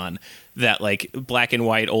Shannon on, that like black and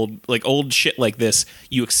white old shit like this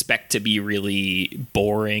you expect to be really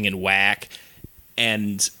boring and whack.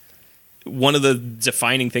 And one of the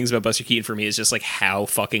defining things about Buster Keaton for me is just like how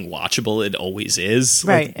fucking watchable it always is.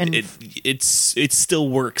 Right. Like, And it still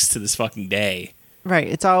works to this fucking day. Right.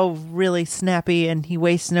 It's all really snappy and he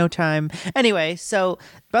wastes no time. Anyway, so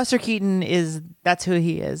Buster Keaton that's who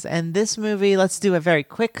he is. And this movie, let's do a very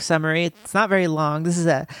quick summary. It's not very long. This is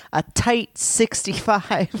a tight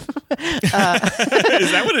 65. Is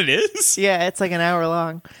that what it is? Yeah, it's like an hour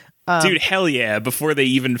long. Dude, hell yeah. Before they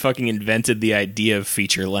even fucking invented the idea of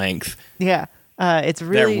feature length. Yeah. It's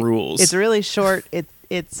really That rules. It's really short.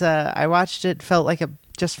 It's I watched it, felt like it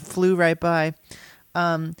just flew right by.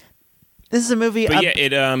 This is a movie. But yeah,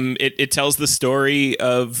 it tells the story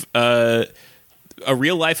of a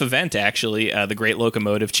real life event, actually, the Great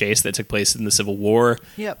Locomotive Chase that took place in the Civil War.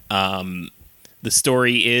 Yep. The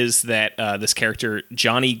story is that this character,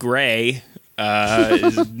 Johnny Gray,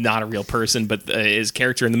 is not a real person, but his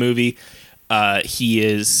character in the movie, he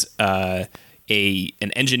is an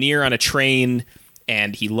engineer on a train,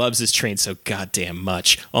 and he loves his train so goddamn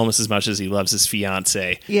much, almost as much as he loves his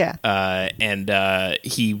fiance. Yeah. And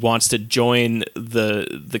he wants to join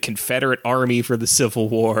the Confederate Army for the Civil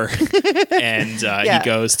War, and he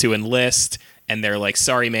goes to enlist. And they're like,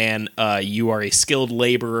 sorry, man, you are a skilled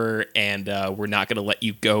laborer, and we're not going to let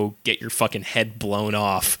you go get your fucking head blown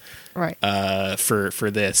off. Right.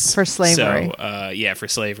 For this. For slavery. So, for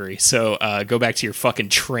slavery. So go back to your fucking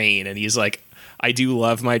train. And he's like, I do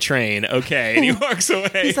love my train. Okay. And he walks away.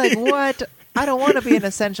 He's like, what? I don't want to be an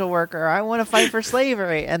essential worker. I want to fight for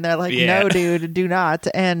slavery. And they're like, Yeah. no, dude, do not.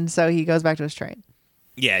 And so he goes back to his train.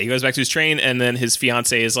 Yeah, he goes back to his train, and then his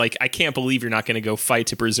fiance is like, I can't believe you're not going to go fight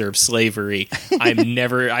to preserve slavery. I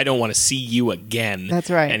don't want to see you again. That's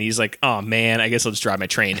right. And he's like, oh man, I guess I'll just drive my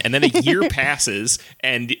train. And then a year passes,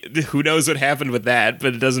 and who knows what happened with that,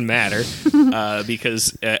 but it doesn't matter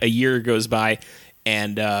because a year goes by,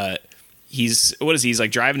 and he's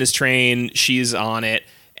like driving his train, she's on it,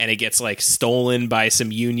 and it gets like stolen by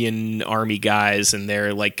some Union Army guys, and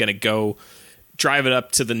they're like going to go drive it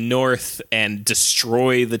up to the north and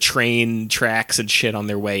destroy the train tracks and shit on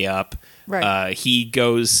their way up. Right. He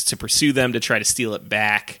goes to pursue them to try to steal it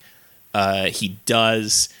back. He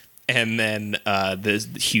does. And then the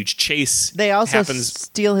huge chase They also happens.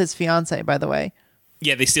 steal his fiance, by the way.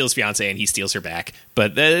 Yeah, they steal his fiance and he steals her back.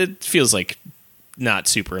 But it feels like not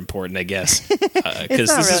super important, I guess. Because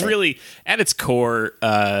not this is really. really, at its core,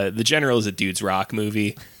 The General is a dude's rock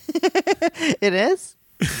movie. It is?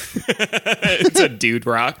 It's a dude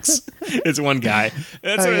rocks. It's one guy.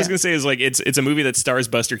 That's what I was yeah. gonna say. Is like it's a movie that stars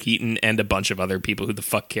Buster Keaton and a bunch of other people. Who the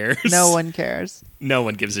fuck cares? No one cares. No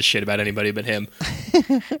one gives a shit about anybody but him.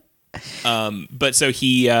 But so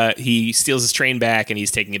he steals his train back and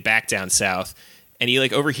he's taking it back down south. And he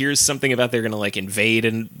like overhears something about they're gonna like invade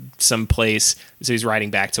in some place. So he's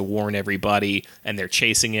riding back to warn everybody, and they're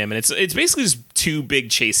chasing him. And it's basically just two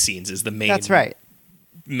big chase scenes is the main. That's right.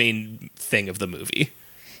 Main thing of the movie.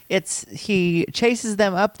 He chases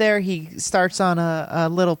them up there. He starts on a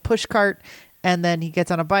little push cart, and then he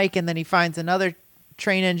gets on a bike, and then he finds another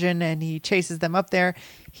train engine, and he chases them up there.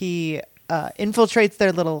 He infiltrates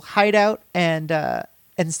their little hideout and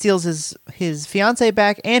steals his fiance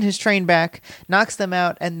back and his train back, knocks them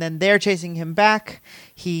out, and then they're chasing him back.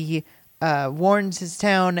 He warns his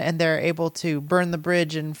town, and they're able to burn the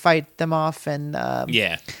bridge and fight them off. And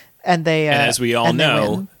and they and as we all and they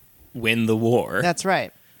know, win the war. That's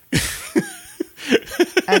right.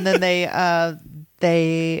 And then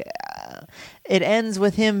it ends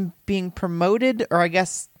with him being promoted, or I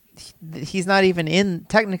guess he's not even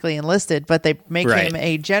technically enlisted, but they make him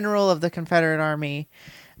a general of the Confederate Army.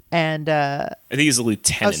 And I think he's a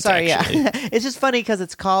lieutenant. Oh, sorry, actually. yeah. It's just funny because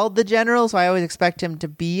it's called the General, so I always expect him to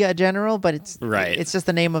be a general, but it's just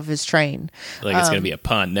the name of his train. Like it's going to be a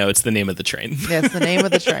pun. No, it's the name of the train. Yeah, it's the name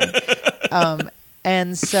of the train.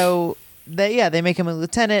 And so they make him a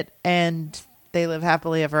lieutenant, and they live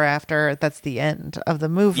happily ever after. That's the end of the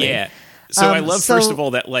movie. Yeah. So I love, first of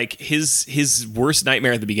all, that like his worst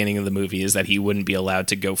nightmare at the beginning of the movie is that he wouldn't be allowed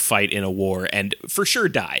to go fight in a war and for sure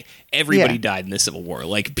die. Everybody died in the Civil War.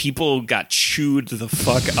 Like, people got chewed the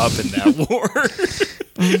fuck up in that war.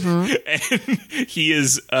 And he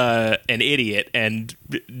is an idiot and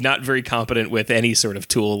not very competent with any sort of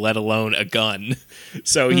tool, let alone a gun.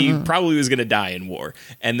 So he probably was going to die in war.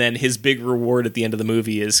 And then his big reward at the end of the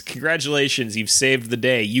movie is, congratulations, you've saved the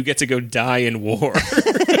day. You get to go die in war.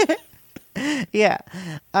 Yeah.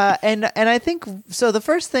 And I think, so the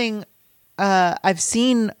first thing, I've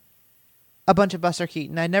seen a bunch of Buster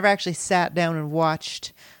Keaton. I never actually sat down and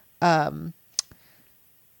watched The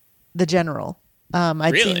General.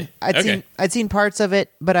 Really? I'd seen parts of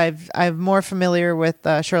it, but I'm more familiar with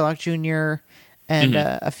Sherlock Jr. and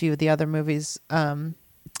a few of the other movies. And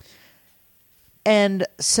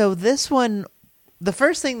so this one, the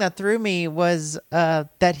first thing that threw me was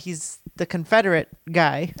that he's the Confederate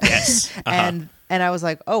guy. Yes. and I was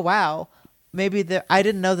like, oh wow, maybe I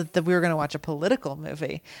didn't know that we were going to watch a political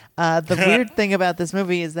movie. The weird thing about this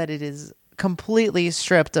movie is that it is completely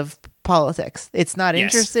stripped of politics. It's not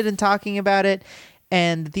interested in talking about it,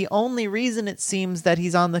 and the only reason it seems that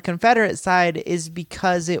he's on the Confederate side is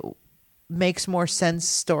because it makes more sense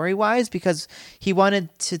story-wise, because he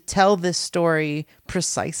wanted to tell this story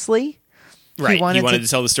precisely. Right. He wanted to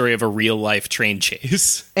tell the story of a real life train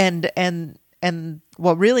chase. And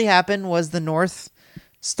what really happened was the North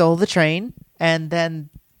stole the train, and then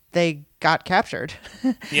they got captured.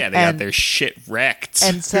 Yeah, they got their shit wrecked.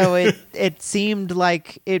 And so it seemed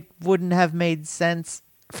like it wouldn't have made sense.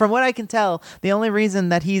 From what I can tell, the only reason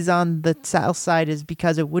that he's on the South side is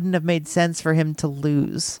because it wouldn't have made sense for him to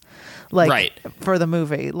lose. Like, for the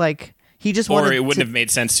movie. Like, he just wanted, or it wouldn't have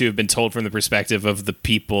made sense to have been told from the perspective of the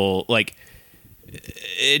people. Like,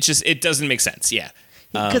 it doesn't make sense. Yeah,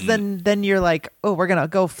 because then you're like, oh, we're gonna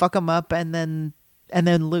go fuck them up and then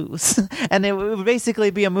lose. And it would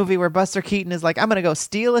basically be a movie where Buster Keaton is like, I'm gonna go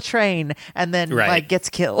steal a train, and then like gets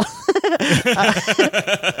killed.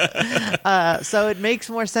 So it makes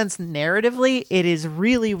more sense narratively. It is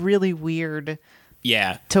really, really weird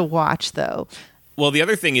to watch, though. Well, the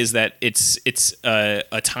other thing is that it's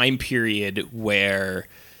a time period where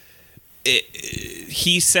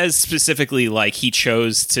he says specifically, like, he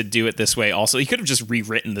chose to do it this way. Also, he could have just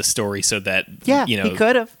rewritten the story so that he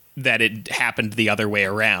could have, that it happened the other way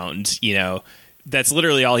around. That's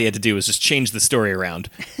literally all he had to do, was just change the story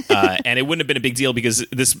around, and it wouldn't have been a big deal, because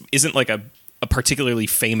this isn't like a particularly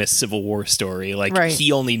famous Civil War story. Like,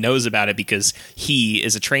 he only knows about it because he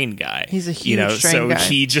is a train guy. He's a huge train guy. So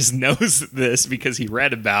he just knows this because he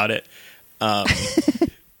read about it.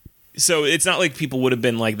 So it's not like people would have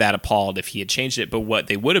been like that appalled if he had changed it, but what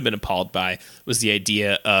they would have been appalled by was the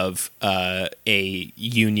idea of a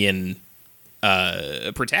Union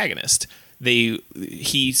protagonist.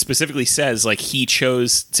 He specifically says, like, he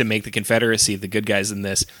chose to make the Confederacy the good guys in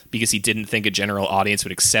this because he didn't think a general audience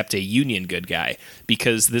would accept a Union good guy,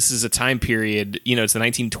 because this is a time period, it's the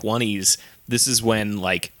 1920s. This is when,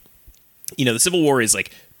 like, the Civil War is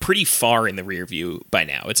like pretty far in the rear view by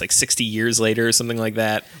now. It's like 60 years later or something like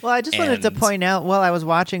that. Well, I just wanted to point out while I was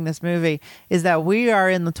watching this movie is that we are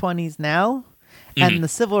in the 20s now, and the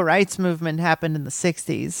civil rights movement happened in the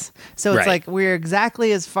 60s. So it's like we're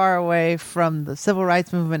exactly as far away from the civil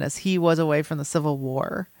rights movement as he was away from the Civil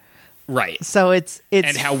War. Right. So it's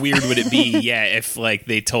and how weird would it be, if like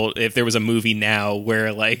if there was a movie now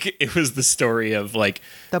where like it was the story of like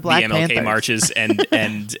the MLK Panthers marches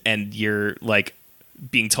and you're like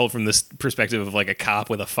being told from this perspective of like a cop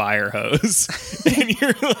with a fire hose, and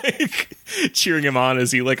you're like cheering him on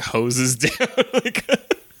as he like hoses down like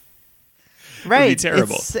right. It'd be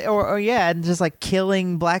terrible. Or and just like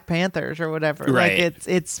killing Black Panthers or whatever. Right. Like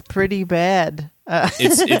it's pretty bad.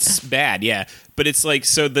 It's bad, yeah. But it's like,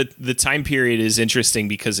 so the time period is interesting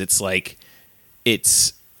because it's like,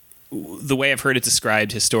 it's the way I've heard it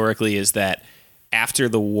described historically is that after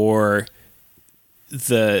the war,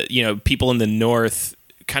 the people in the North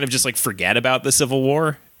kind of just like forget about the Civil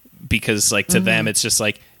War, because like to them it's just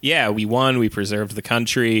like, yeah, we won, we preserved the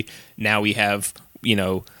country, now we have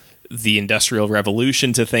the Industrial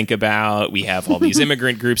Revolution to think about, we have all these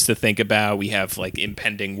immigrant groups to think about, we have like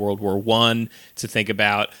impending World War I to think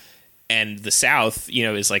about, and the South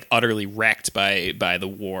is like utterly wrecked by the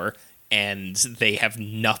war, and they have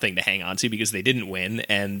nothing to hang on to because they didn't win,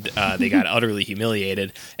 and they got utterly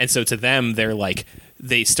humiliated. And so to them, they're like,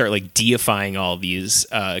 they start like deifying all these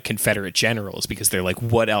Confederate generals, because they're like,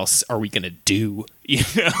 what else are we going to do?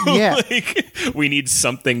 Yeah. Like, we need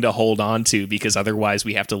something to hold on to, because otherwise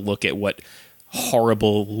we have to look at what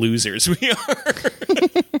horrible losers we are.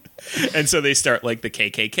 And so they start like the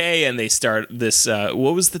KKK, and they start this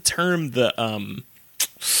what was the term, there's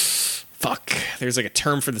like a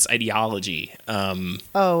term for this ideology,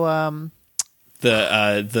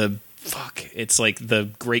 it's like the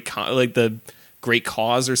great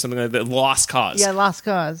cause or something like that, lost cause. Yeah, lost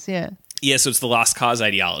cause. Yeah, so it's the lost cause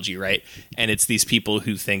ideology, right? And it's these people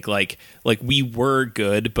who think like we were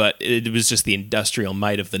good, but it was just the industrial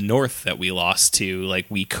might of the North that we lost to. Like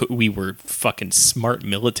we were fucking smart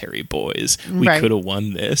military boys. We Right. could have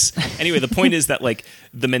won this. Anyway, the point is that like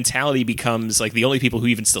the mentality becomes like the only people who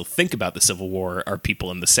even still think about the Civil War are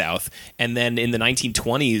people in the South. And then in the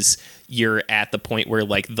 1920s, you're at the point where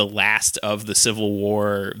like the last of the Civil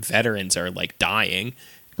War veterans are like dying,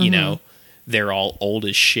 you know? They're all old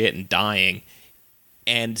as shit and dying.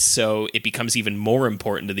 And so it becomes even more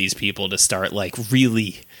important to these people to start like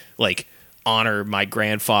really like honor my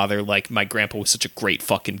grandfather. Like my grandpa was such a great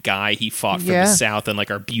fucking guy. He fought for the South and like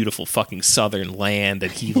our beautiful fucking Southern land,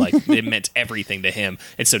 and he like it meant everything to him.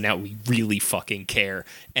 And so now we really fucking care.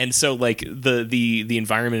 And so like the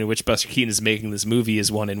environment in which Buster Keaton is making this movie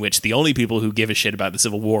is one in which the only people who give a shit about the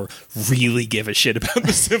Civil War really give a shit about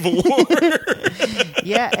the Civil War.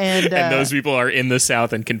 Yeah, and those people are in the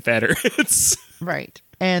South and Confederates. right.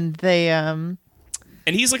 And they and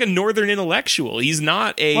he's like a Northern intellectual. He's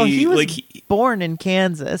not a well, he was like born in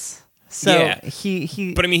Kansas. So Yeah.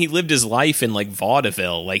 he but I mean he lived his life in like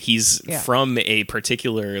vaudeville. Like he's Yeah. from a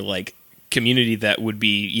particular like community that would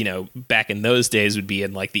be, you know, back in those days would be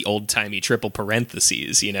in like the old-timey triple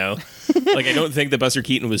parentheses, you know. Like I don't think that Buster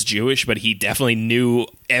Keaton was Jewish, but he definitely knew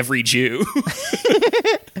every Jew.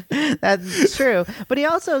 that's true. But he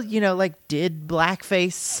also, you know, like did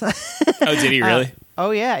blackface. Oh, did he really?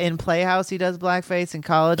 Oh yeah, in Playhouse he does blackface. In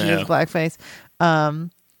college he does Yeah. blackface.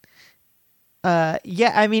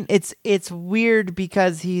 Yeah, I mean it's weird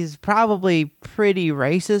because he's probably pretty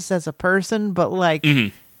racist as a person, but like,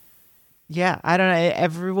 yeah, I don't know.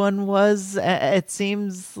 Everyone was. It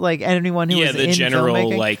seems like anyone who was the in general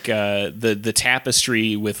filmmaking. like the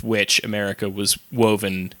tapestry with which America was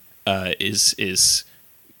woven is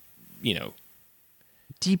you know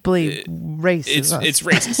deeply racist. it's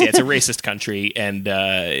racist. Yeah, it's a racist country, and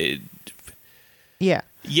yeah.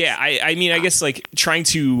 yeah, I mean, I guess like trying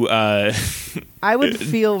to I would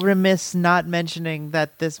feel remiss not mentioning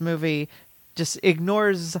that this movie just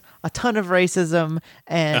ignores a ton of racism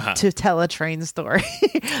and to tell a train story.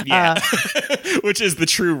 yeah, which is the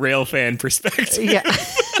true rail fan perspective. Yeah,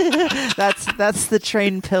 that's the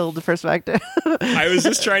train pilled perspective. I was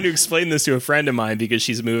just trying to explain this to a friend of mine because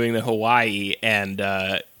she's moving to Hawaii, and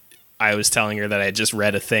I was telling her that I had just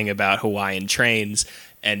read a thing about Hawaiian trains.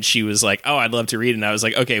 And she was like, "Oh, I'd love to read it." And I was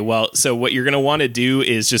like, "Okay, well, so what you're going to want to do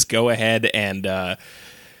is just go ahead and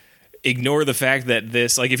ignore the fact that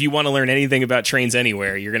this, like, if you want to learn anything about trains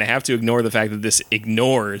anywhere, you're going to have to ignore the fact that this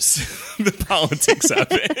ignores the politics of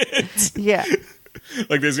it." Yeah.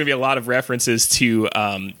 Like, there's going to be a lot of references to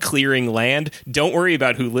clearing land. Don't worry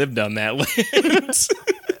about who lived on that land.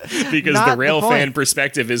 Because Not the the rail point. fan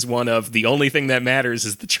perspective is one of the only thing that matters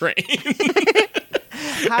is the train.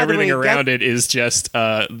 How do Everything we around get, it is just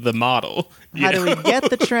the model. How do we get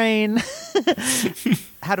the train?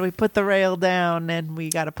 How do we put the rail down? And we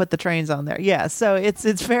got to put the trains on there. Yeah. So it's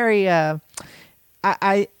very.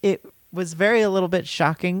 It was very a little bit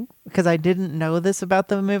shocking because I didn't know this about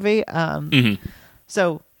the movie.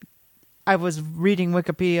 So I was reading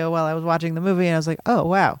Wikipedia while I was watching the movie, and I was like, "Oh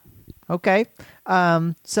wow, okay."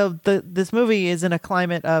 So this movie is in a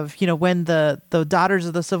climate of, you know, when the Daughters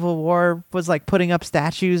of the Civil War was like putting up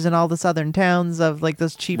statues in all the southern towns of like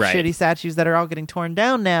those cheap, Right. shitty statues that are all getting torn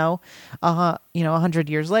down now, you know, 100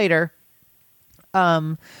 years later.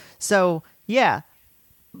 So yeah,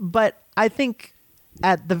 but I think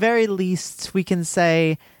at the very least we can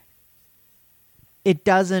say it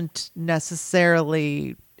doesn't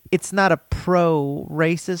necessarily, it's not a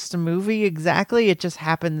pro-racist movie exactly. It just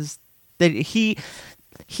happens that he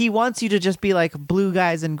wants you to just be like blue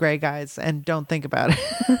guys and gray guys and don't think about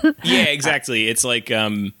it. Yeah, exactly. It's like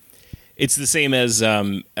it's the same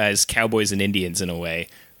as Cowboys and Indians in a way,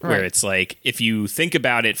 where Right. it's like if you think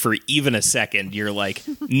about it for even a second, you're like,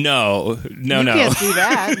 no, You can't do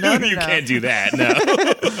that. No, you no. can't do that. No.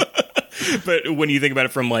 But when you think about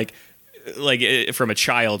it from like from a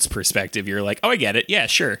child's perspective, you're like, oh, I get it. Yeah,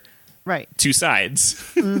 sure. Right. Two sides.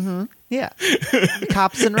 Yeah.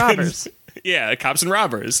 Cops and robbers. Yeah, cops and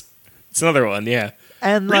robbers. It's another one. Yeah.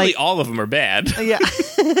 And Really, like, all of them are bad. yeah.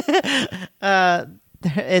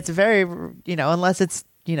 It's very, you know, unless it's,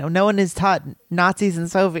 you know, no one is taught Nazis and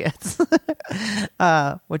Soviets,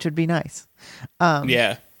 which would be nice.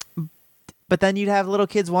 Yeah. But then you'd have little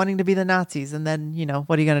kids wanting to be the Nazis, and then,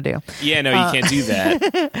 what are you going to do? Yeah, no, you can't do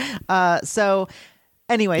that. So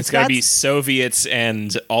anyway, It's got to be Soviets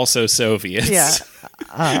and also Soviets. Yeah.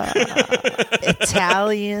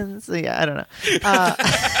 Italians. Yeah, I don't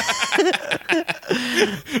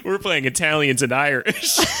know. We're playing Italians and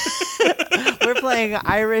Irish. We're playing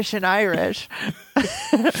Irish and Irish.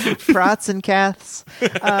 Frauds and Caths.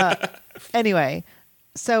 Anyway,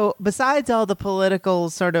 so besides all the political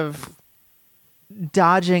sort of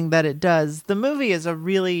dodging that it does, the movie is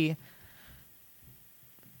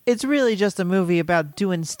it's really just a movie about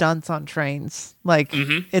doing stunts on trains. Like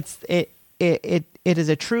it is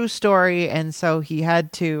a true story, and so he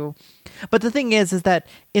had to. But the thing is that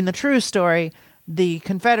in the true story, the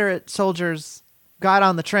Confederate soldiers got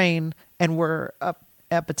on the train and were a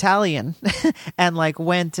battalion, and like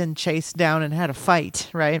went and chased down and had a fight,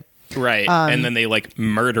 right? Right. And then they like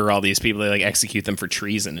murder all these people. They like execute them for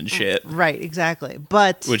treason and shit. Right, exactly.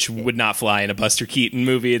 But which would not fly in a Buster Keaton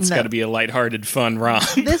movie. It's got to be a lighthearted, fun rom.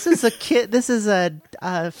 This is a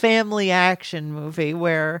family action movie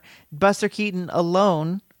where Buster Keaton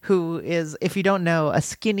alone, who is, if you don't know, a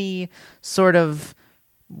skinny sort of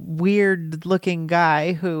weird looking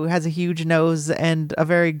guy who has a huge nose and a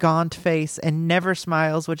very gaunt face and never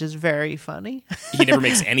smiles, which is very funny. He never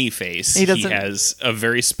makes any face. He has a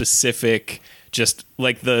very specific, just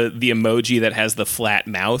like the emoji that has the flat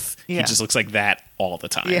mouth. Yeah. He just looks like that all the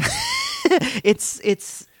time. Yeah.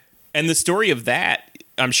 it's And the story of that,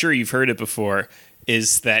 I'm sure you've heard it before,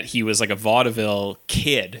 is that he was like a vaudeville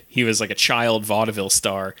kid. He was like a child vaudeville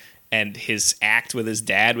star. And his act with his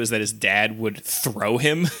dad was that his dad would throw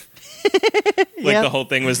him. The whole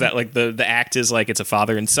thing was that like the act is like it's a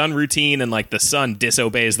father and son routine, and like the son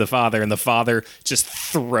disobeys the father, and the father just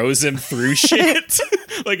throws him through shit.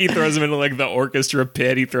 Like he throws him into like the orchestra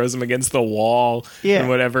pit, he throws him against the wall and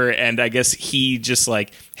whatever. And I guess he just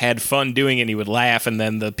like had fun doing it, and he would laugh, and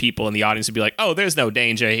then the people in the audience would be like, "Oh, there's no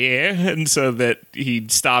danger here," and so that he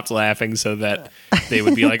stopped laughing, so that they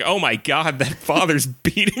would be like, "Oh my god, that father's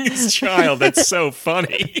beating his child. That's so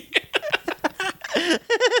funny."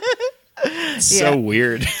 So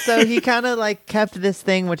weird. So he kind of like kept this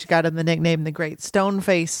thing which got him the nickname the Great Stone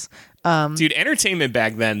Face. Dude, entertainment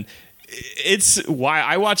back then, it's why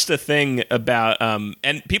I watched a thing about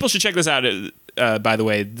and people should check this out, by the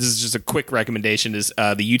way. This is just a quick recommendation, is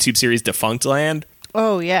the YouTube series Defunct Land.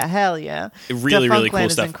 Oh yeah, hell yeah. Really Defunct cool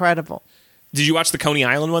Land stuff. Is incredible. Did you watch the Coney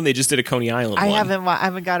Island one? They just did a Coney Island one. I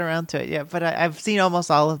haven't got around to it yet, but I've seen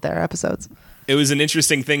almost all of their episodes. It was an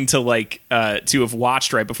interesting thing to like to have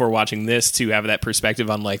watched right before watching this, to have that perspective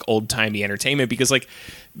on like old timey entertainment, because like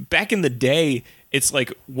back in the day, it's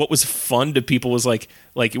like what was fun to people was like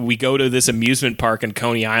we go to this amusement park in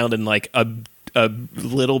Coney Island, and like a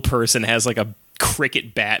little person has like a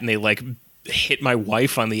cricket bat, and they like hit my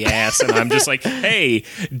wife on the ass, and I'm just like, hey,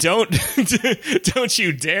 don't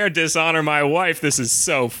you dare dishonor my wife. This is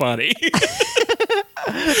so funny.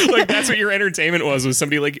 Like that's what your entertainment was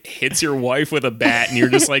somebody like hits your wife with a bat, and you're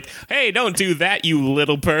just like, hey, don't do that, you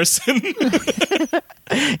little person.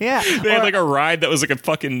 Yeah. They had like a ride that was like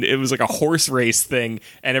it was like a horse race thing,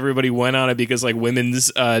 and everybody went on it because like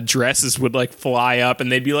women's dresses would like fly up,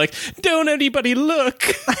 and they'd be like, don't anybody look.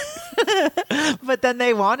 But then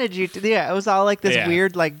they wanted you to. Yeah, it was all like this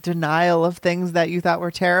weird like denial of things that you thought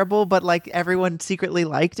were terrible, but like everyone secretly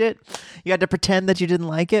liked it. You had to pretend that you didn't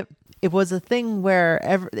like it. It was a thing where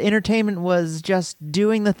entertainment was just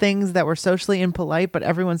doing the things that were socially impolite, but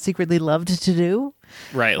everyone secretly loved to do.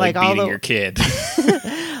 Right, like beating your kid.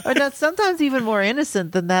 Or not, sometimes even more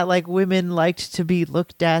innocent than that. Like women liked to be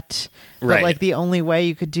looked at, but like the only way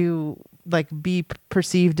you could do like be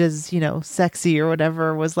perceived as, sexy or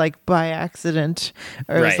whatever was like by accident,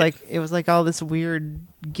 or it was like all this weird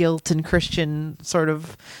guilt and Christian sort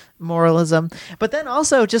of moralism. But then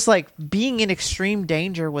also just like being in extreme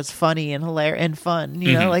danger was funny and hilarious and fun,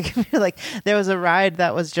 like there was a ride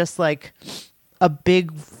that was just like a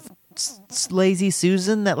big lazy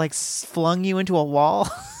Susan that like flung you into a wall.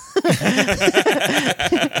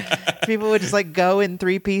 People would just like go in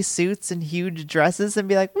 3-piece suits and huge dresses and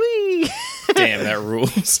be like, wee. Damn, that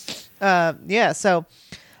rules. So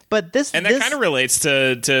but this kind of relates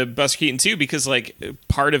to Buster Keaton too, because like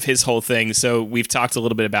part of his whole thing, so we've talked a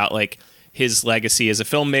little bit about like his legacy as a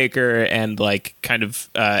filmmaker and like kind of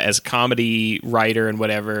as a comedy writer and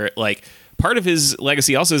whatever. Like part of his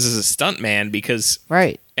legacy also is as a stuntman, because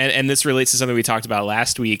and this relates to something we talked about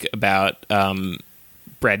last week about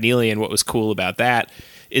Brad Neely, and what was cool about that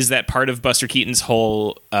is that part of Buster Keaton's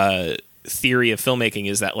whole theory of filmmaking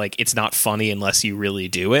is that like it's not funny unless you really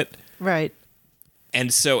do it. Right.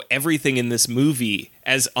 And so everything in this movie,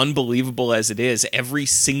 as unbelievable as it is, every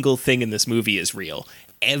single thing in this movie is real.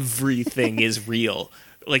 Everything is real.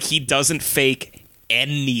 Like, he doesn't fake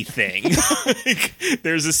anything. Like,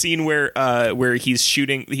 there's a scene where he's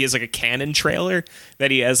shooting, he has like a cannon trailer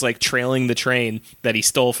that he has like trailing the train that he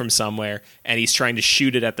stole from somewhere, and he's trying to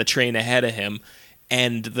shoot it at the train ahead of him,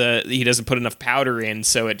 and he doesn't put enough powder in,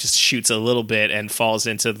 so it just shoots a little bit and falls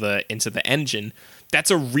into the engine.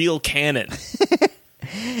 That's a real cannon.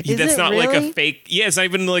 That's not really? like a fake. Yeah, it's not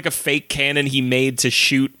even like a fake cannon he made to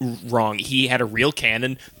shoot wrong. He had a real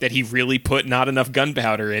cannon that he really put not enough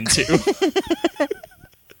gunpowder into.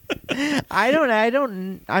 I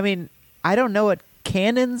don't know what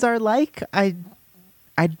cannons are like. I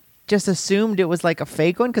just assumed it was like a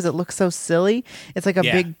fake one because it looks so silly. It's like a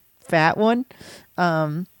big fat one.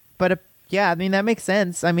 But yeah, I mean, that makes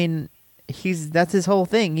sense. I mean, that's his whole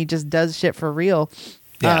thing. He just does shit for real.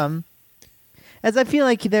 Yeah. As I feel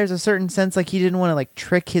like there's a certain sense like he didn't want to like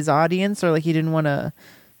trick his audience, or like he didn't want to.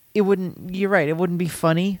 You're right. It wouldn't be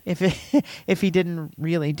funny if he didn't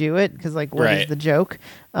really do it, because like what is the joke?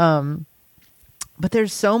 But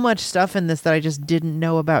there's so much stuff in this that I just didn't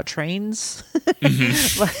know about trains.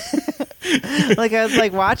 Mm-hmm. Like I was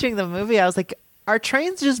like watching the movie, I was like, are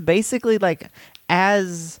trains just basically like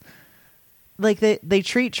as like they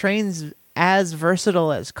treat trains as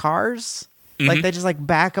versatile as cars? Mm-hmm. Like they just like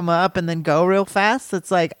back them up and then go real fast.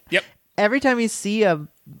 It's like every time you see a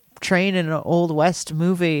train in an Old West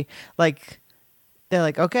movie, like they're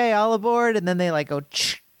like, okay, all aboard, and then they like go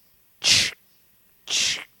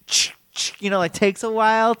like takes a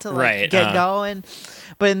while to like get going.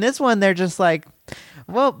 But in this one, they're just like,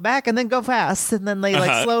 well, back and then go fast, and then they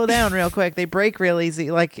like slow down real quick. They brake real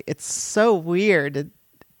easy. Like, it's so weird.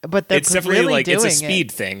 But they're it's definitely really like doing it's a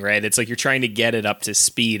speed thing, right? It's like you're trying to get it up to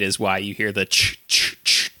speed is why you hear the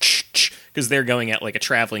because they're going at like a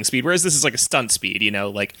traveling speed, whereas this is like a stunt speed. You know,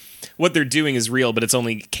 like what they're doing is real, but it's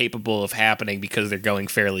only capable of happening because they're going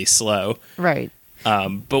fairly slow. Right.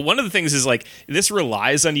 But one of the things is like this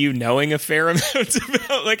relies on you knowing a fair amount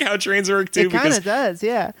about like how trains work too. It kind of does,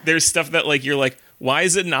 yeah. There's stuff that like you're like, why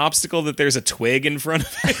is it an obstacle that there's a twig in front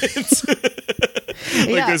of it?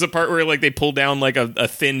 Like there's a part where like they pull down like a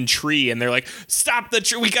thin tree and they're like, stop the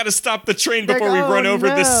tree, we got to stop the train before we run over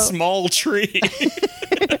this small tree.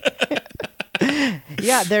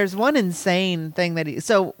 Yeah, there's one insane thing that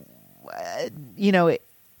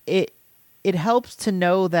it helps to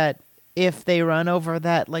know that if they run over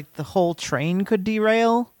that, like the whole train could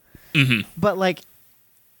derail. Mm-hmm. But like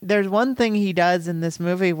there's one thing he does in this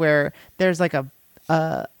movie where there's like a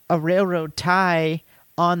railroad tie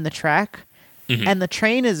on the track. Mm-hmm. And the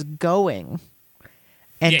train is going,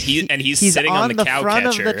 and he's sitting on the cow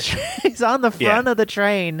front catcher. He's on the front of the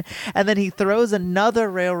train, and then he throws another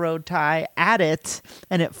railroad tie at it,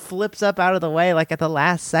 and it flips up out of the way like at the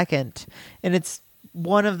last second. And it's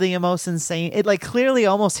one of the most insane. It like clearly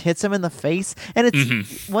almost hits him in the face, and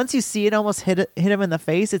it's once you see it almost hit him in the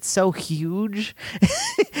face, it's so huge.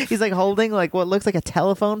 He's like holding like what looks like a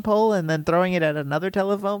telephone pole, and then throwing it at another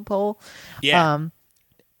telephone pole. Yeah.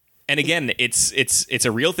 And again, it's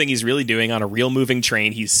a real thing he's really doing on a real moving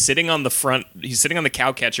train. He's sitting on the front. He's sitting on the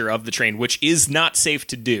cow catcher of the train, which is not safe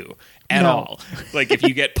to do at all. Like if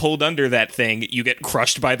you get pulled under that thing, you get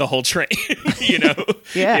crushed by the whole train. You know.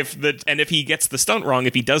 Yeah. If he gets the stunt wrong,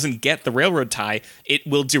 if he doesn't get the railroad tie, it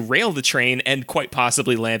will derail the train and quite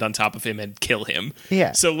possibly land on top of him and kill him.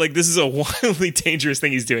 Yeah. So like this is a wildly dangerous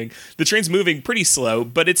thing he's doing. The train's moving pretty slow,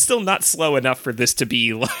 but it's still not slow enough for this to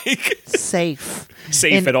be like safe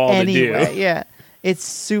at all to do. Yeah. It's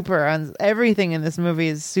super everything in this movie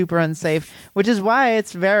is super unsafe, which is why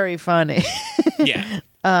it's very funny. Yeah.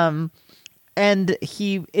 And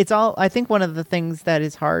I think one of the things that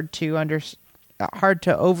is hard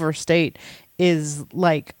to overstate is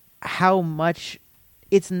like how much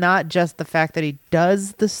it's not just the fact that he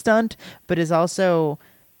does the stunt, but is also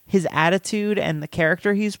his attitude, and the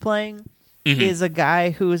character he's playing is a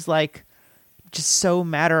guy who's like just so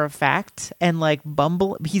matter of fact and like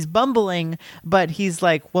he's bumbling, but he's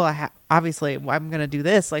like, well, obviously I'm gonna do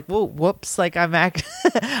this, like, whoa, whoops, like I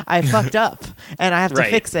fucked up and I have to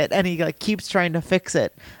fix it, and he like keeps trying to fix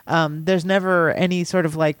it. There's never any sort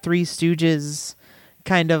of like Three Stooges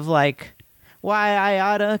kind of like why I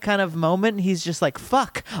oughta kind of moment. He's just like,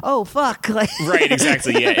 fuck, oh fuck, like right,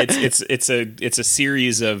 exactly. Yeah, it's a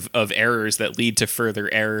series of errors that lead to further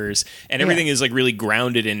errors, and everything is like really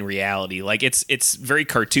grounded in reality. Like it's very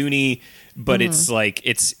cartoony, but it's like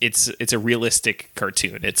it's a realistic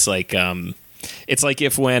cartoon. It's like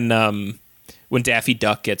if when when Daffy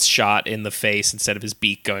Duck gets shot in the face, instead of his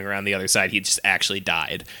beak going around the other side, he just actually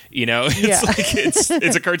died. You know, it's Yeah. like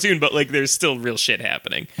it's a cartoon, but like there's still real shit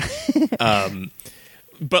happening.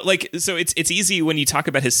 But like, so it's easy when you talk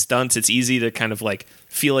about his stunts. It's easy to kind of like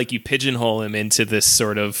feel like you pigeonhole him into this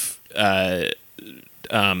sort of,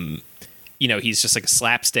 you know, he's just like a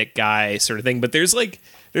slapstick guy sort of thing. But there's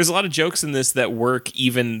a lot of jokes in this that work,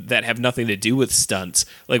 even that have nothing to do with stunts.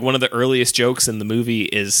 Like one of the earliest jokes in the movie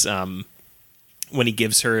is when he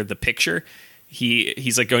gives her the picture.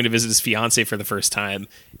 He's like going to visit his fiance for the first time,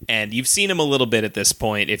 and you've seen him a little bit at this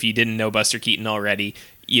point. If you didn't know Buster Keaton already,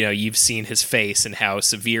 you know, you've seen his face and how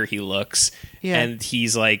severe he looks. Yeah. And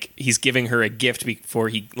he's giving her a gift before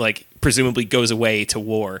he like presumably goes away to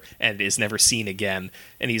war and is never seen again.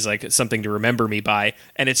 And he's like, something to remember me by.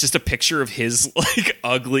 And it's just a picture of his like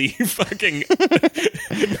ugly fucking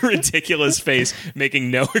ridiculous face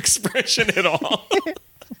making no expression at all.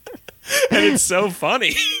 And it's so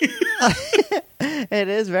funny. It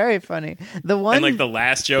is very funny. The one, And like the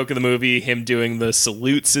last joke of the movie, him doing the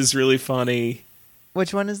salutes is really funny.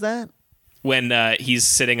 which one is that? When he's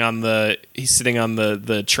sitting on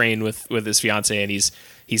the train with his fiance, and he's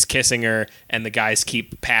kissing her, and the guys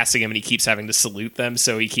keep passing him, and he keeps having to salute them,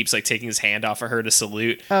 so he keeps like taking his hand off of her to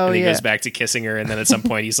salute, Oh, and he yeah. goes back to kissing her, and then at some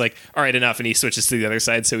point he's like, all right, enough, and he switches to the other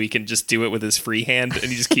side so he can just do it with his free hand, and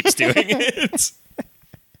he just keeps doing it.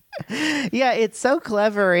 Yeah, it's so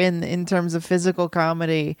clever in terms of physical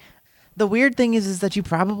comedy. The weird thing is that you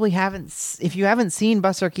probably haven't, if you haven't seen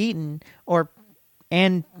Buster Keaton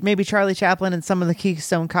and maybe Charlie Chaplin and some of the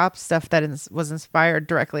Keystone Cop stuff that was inspired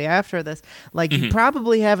directly after this, like you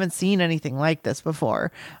probably haven't seen anything like this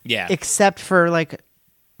before. Yeah. Except for like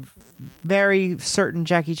very certain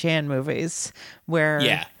Jackie Chan movies where,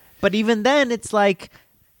 Yeah. but even then it's like,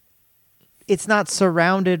 it's not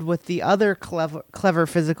surrounded with the other clever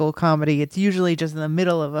physical comedy. It's usually just in the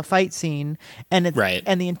middle of a fight scene, and it's Right.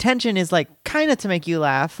 and the intention is like kind of to make you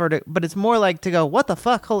laugh, but it's more like to go, "What the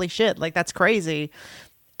fuck? Holy shit! Like that's crazy,"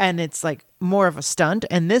 and it's like more of a stunt.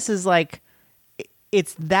 And this is like,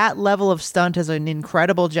 it's that level of stunt as an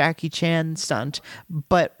incredible Jackie Chan stunt,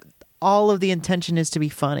 but all of the intention is to be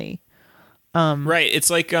funny. Right. It's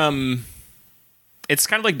like it's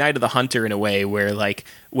kind of like Night of the Hunter in a way, where like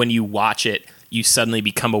when you watch it, you suddenly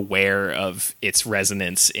become aware of its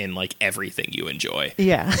resonance in like everything you enjoy.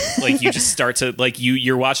 Yeah. Like you just start to like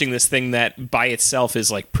you're watching this thing that by itself is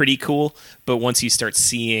like pretty cool, but once you start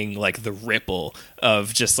seeing like the ripple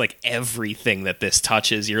of just like everything that this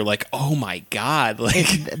touches, you're like, oh my god, like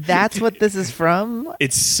That's what this is from.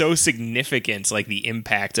 it's so significant, like the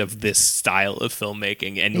impact of this style of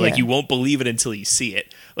filmmaking, and like Yeah. you won't believe it until you see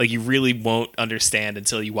it. Like you really won't understand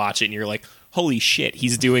until you watch it, and you're like, holy shit,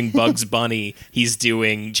 he's doing Bugs Bunny, he's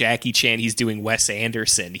doing Jackie Chan, he's doing Wes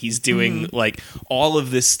Anderson, he's doing like all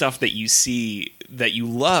of this stuff that you see that you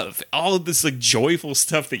love, all of this like joyful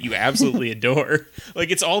stuff that you absolutely adore.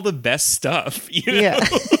 Like it's all the best stuff, you know?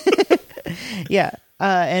 Yeah. Yeah.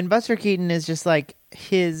 And Buster Keaton is just like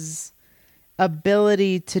his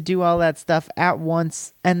ability to do all that stuff at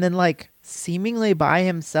once and then like seemingly by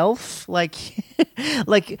himself. Like,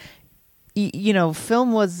 you know,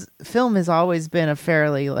 film has always been a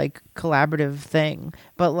fairly like collaborative thing,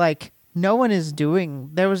 but like there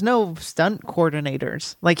was no stunt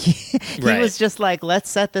coordinators. Like he Right. was just like, let's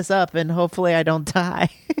set this up and hopefully I don't die.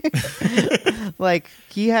 Like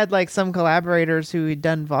he had like some collaborators who he'd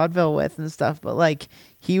done vaudeville with and stuff, but like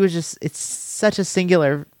he was just, it's such a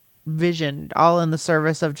singular vision, all in the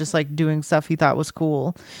service of just like doing stuff he thought was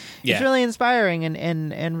cool. Yeah. It's really inspiring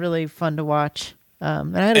and really fun to watch.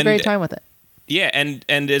 And I had a And- great time with it. Yeah, and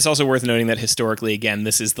it's also worth noting that historically, again,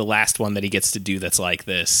 this is the last one that he gets to do that's like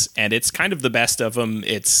this, and it's kind of the best of them.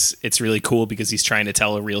 It's really cool because he's trying to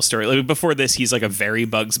tell a real story. Like before this, he's like a very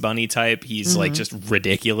Bugs Bunny type. He's like just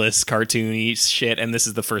ridiculous, cartoony shit, and this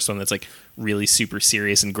is the first one that's like really super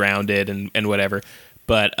serious and grounded and whatever.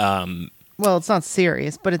 But Well, it's not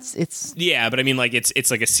serious, but it's yeah, but I mean, like it's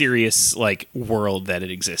like a serious like world that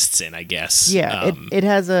it exists in, I guess. yeah. It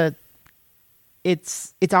has a.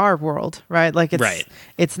 It's our world, right? Like it's Right.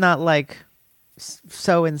 It's not like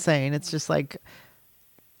so insane. It's just like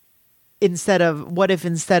instead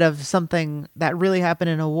of something that really happened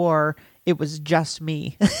in a war, it was just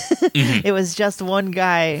me. It was just one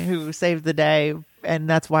guy who saved the day, and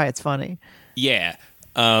that's why it's funny. Yeah.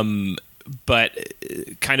 But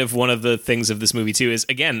kind of one of the things of this movie too is,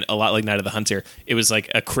 again, a lot like Night of the Hunter, it was like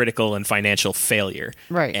a critical and financial failure.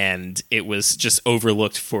 Right. And it was just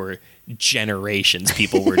overlooked for generations.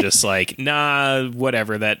 People were just like, nah,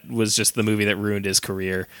 whatever. That was just the movie that ruined his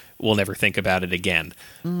career. We'll never think about it again.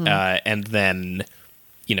 And then,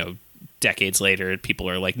 you know, decades later, people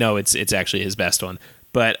are like, no, it's actually his best one.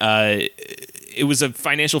 But it was a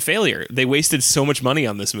financial failure. They wasted so much money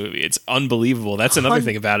on this movie. It's unbelievable. That's another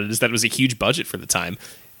thing about it, is that it was a huge budget for the time.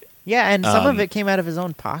 Yeah, and some of it came out of his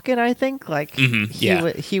own pocket, I think. Like,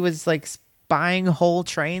 he was like buying whole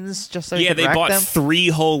trains just so he could they wreck bought them. 3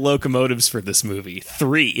 whole locomotives for this movie.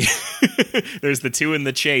 3. There's the 2 in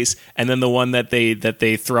the chase, and then the one that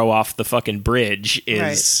they throw off the fucking bridge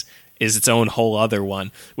is its own whole other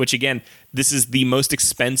one. Which, again, this is the most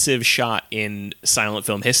expensive shot in silent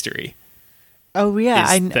film history. Oh yeah,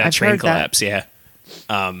 I've train heard collapse. that.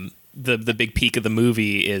 Yeah. The big peak of the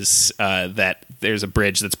movie is that there's a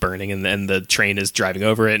bridge that's burning, and then the train is driving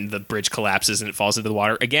over it, and the bridge collapses and it falls into the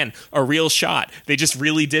water. Again, a real shot. They just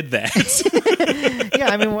really did that. Yeah,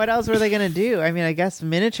 I mean, what else were they going to do? I mean, I guess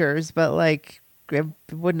miniatures, but like it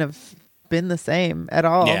wouldn't have been the same at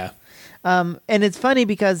all. Yeah. And it's funny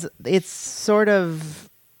because it's sort of,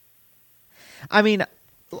 I mean,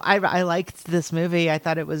 I liked this movie. I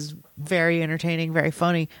thought it was very entertaining, very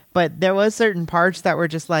funny, but there was certain parts that were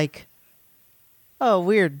just like, oh,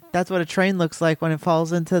 weird. That's what a train looks like when it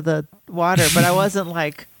falls into the water. But I wasn't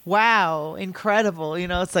like, wow, incredible. You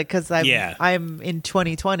know, it's like, because I'm in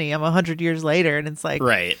 2020. I'm 100 years later, and it's like,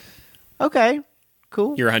 Right. Okay,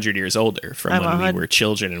 cool. You're 100 years older from when we were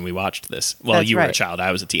children and we watched this. Well, That's you were a right. child.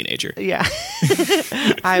 I was a teenager. Yeah.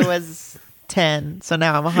 I was 10, so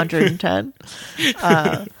now I'm 110.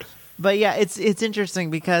 But yeah, it's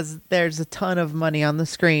interesting because there's a ton of money on the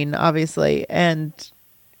screen, obviously, and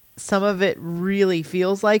some of it really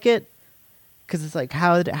feels like it, because it's like,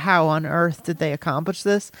 how on earth did they accomplish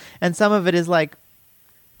this? And some of it is like,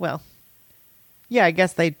 well, yeah, I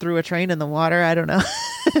guess they threw a train in the water. I don't know.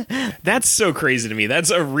 That's so crazy to me. That's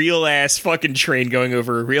a real ass fucking train going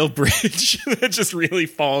over a real bridge that just really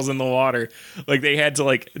falls in the water. Like, they had to,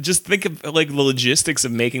 like, just think of like the logistics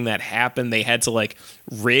of making that happen. They had to like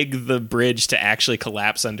rig the bridge to actually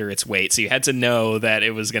collapse under its weight. So you had to know that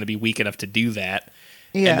it was going to be weak enough to do that.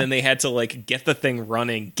 Yeah. And then they had to like get the thing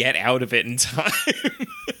running, get out of it in time.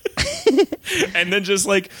 And then just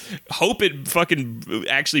like hope it fucking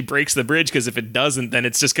actually breaks the bridge, because if it doesn't, then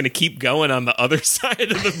it's just going to keep going on the other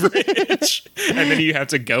side of the bridge. And then you have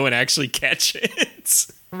to go and actually catch it.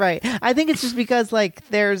 Right. I think it's just because like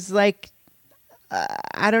there's like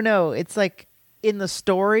I don't know, it's like in the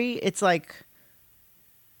story it's like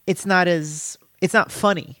it's not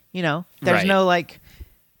funny, you know. There's no like,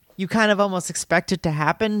 you kind of almost expect it to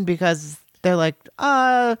happen because they're like,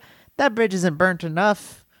 that bridge isn't burnt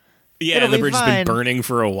enough. Yeah, It'll and the be bridge has fine. been burning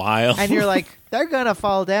for a while. And you're like, they're gonna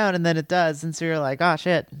fall down, and then it does, and so you're like, oh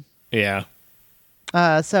shit. Yeah.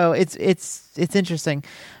 So it's interesting,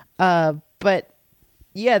 but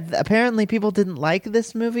yeah, apparently people didn't like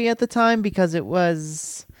this movie at the time because it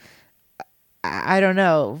was, I don't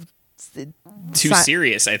know, too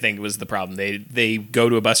serious, I think, was the problem. They go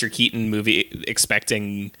to a Buster Keaton movie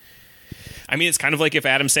expecting, I mean, it's kind of like if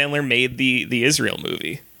Adam Sandler made the Israel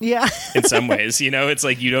movie. Yeah. In some ways, you know, it's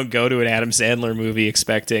like you don't go to an Adam Sandler movie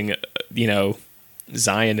expecting, you know,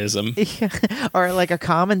 Zionism. Yeah. Or like a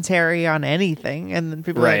commentary on anything, and then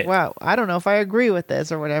people are like, wow, I don't know if I agree with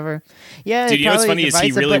this or whatever. Yeah. Dude, you know what's funny is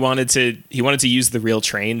he really wanted to use the real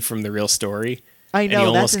train from the real story. I know, and he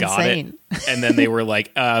almost that's got insane. it. And then they were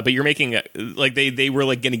like, but you're making like they were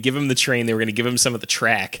like going to give him the train. They were going to give him some of the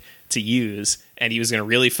track to use, and he was going to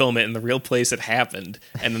really film it in the real place it happened.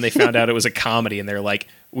 And then they found out it was a comedy, and they're like,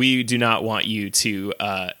 we do not want you to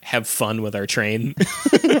have fun with our train.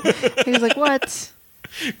 He was like, what?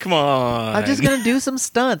 Come on. I'm just going to do some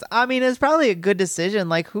stunts. I mean, it's probably a good decision.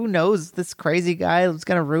 Like, who knows? This crazy guy is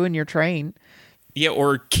going to ruin your train. Yeah,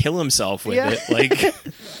 or kill himself with it. Like,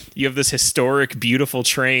 you have this historic, beautiful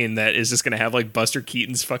train that is just going to have, like, Buster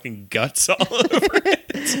Keaton's fucking guts all over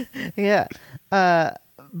it. Yeah.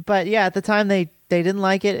 But, yeah, at the time, they didn't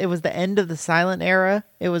like it. It was the end of the silent era.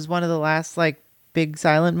 It was one of the last, like, big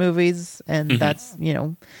silent movies. And that's, you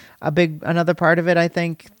know, another part of it, I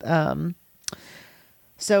think.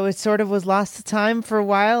 So it sort of was lost to time for a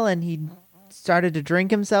while, and he started to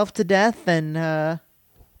drink himself to death, and...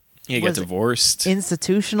 he got divorced,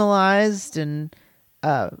 institutionalized, and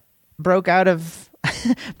broke out of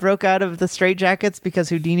the straitjackets because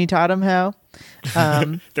Houdini taught him how.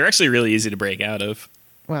 They're actually really easy to break out of.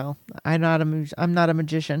 Well, I'm not a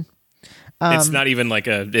magician. It's not even like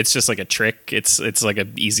it's just like a trick. It's like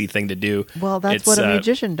an easy thing to do. Well, that's what a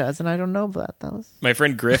magician does, and I don't know about those. My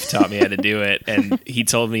friend Griff taught me how to do it, and he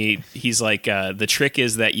told me, he's like, the trick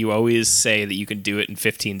is that you always say that you can do it in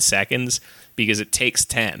 15 seconds because it takes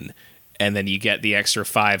 10, and then you get the extra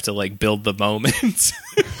 5 to like build the moment.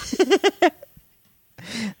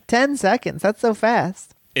 10 seconds. That's so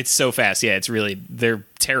fast. It's so fast. Yeah, it's really, they're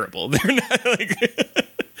terrible. They're not like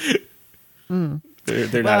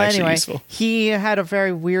they're not actually useful. He had a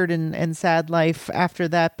very weird and sad life after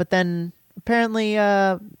that, but then apparently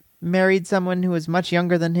married someone who was much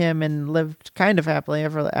younger than him and lived kind of happily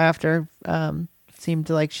ever after. Seemed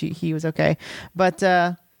like he was okay. But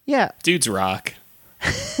yeah. Dudes rock.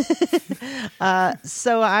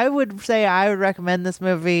 So I would say I would recommend this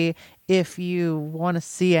movie if you want to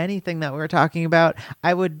see anything that we're talking about.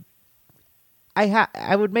 I would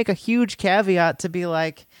make a huge caveat to be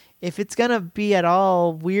like, if it's going to be at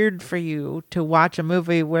all weird for you to watch a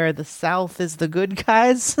movie where the South is the good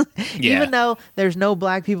guys, even though there's no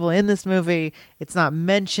black people in this movie, it's not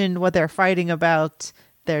mentioned what they're fighting about.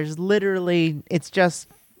 There's literally, it's just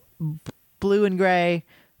blue and gray,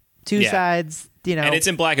 two sides, you know. And it's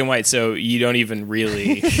in black and white, so you don't even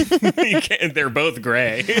really, they're both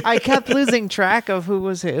gray. I kept losing track of who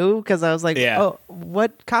was who because I was like, oh,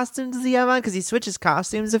 what costume does he have on? Because he switches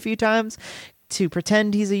costumes a few times to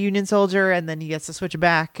pretend he's a Union soldier, and then he gets to switch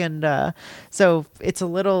back. And so it's a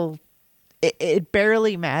little, it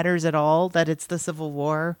barely matters at all that it's the Civil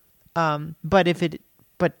War. But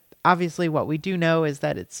obviously what we do know is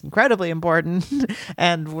that it's incredibly important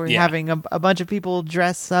and we're having a bunch of people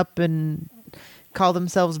dress up and call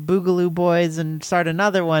themselves Boogaloo Boys and start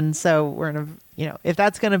another one. So we're in a, you know, if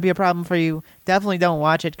that's going to be a problem for you, definitely don't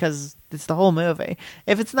watch it because it's the whole movie.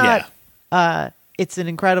 If it's not, it's an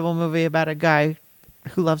incredible movie about a guy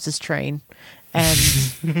who loves his train. And,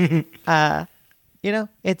 you know,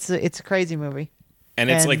 it's a crazy movie. And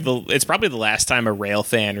it's it's probably the last time a rail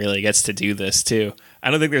fan really gets to do this too. I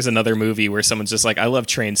don't think there's another movie where someone's just like, I love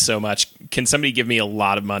trains so much. Can somebody give me a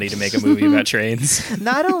lot of money to make a movie about trains?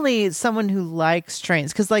 Not only someone who likes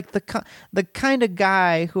trains, because like the kind of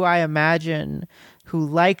guy who I imagine who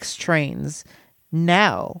likes trains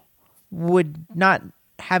now would not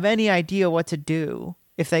have any idea what to do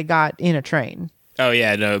if they got in a train. Oh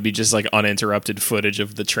yeah, no, it'd be just like uninterrupted footage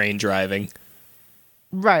of the train driving.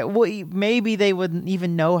 Right. Well, maybe they wouldn't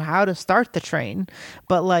even know how to start the train.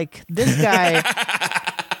 But like this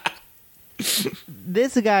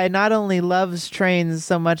guy, not only loves trains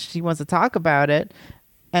so much he wants to talk about it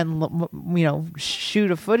and, you know,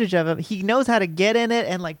 shoot a footage of it. He knows how to get in it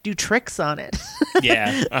and like do tricks on it.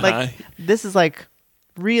 Yeah. Like this is like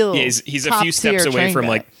real. Yeah, he's a few steps away from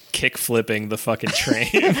like kick flipping the fucking train.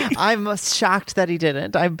 I'm shocked that he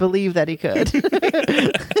didn't. I believe that he could.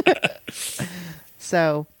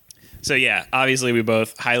 So yeah, obviously we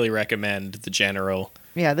both highly recommend The General.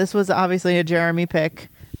 Yeah, this was obviously a Jeremy pick,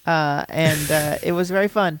 and it was very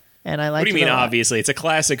fun, and I liked it. What do you mean, obviously? It's a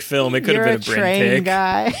classic film. It could have been a Bryn pick.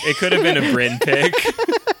 Guy. It could have been a Bryn pick.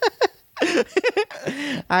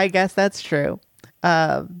 I guess that's true.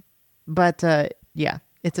 But yeah,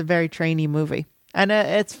 it's a very trainy movie. And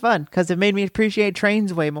it's fun because it made me appreciate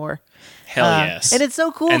trains way more. Hell yes. And it's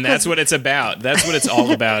so cool. And that's what it's about. That's what it's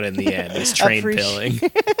all about in the end, is train pilling.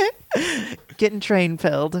 Getting train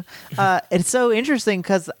pilled. It's so interesting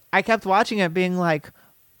because I kept watching it being like,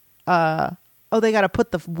 oh, they got to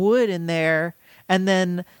put the wood in there. And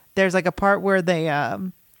then there's like a part where they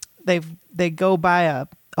go by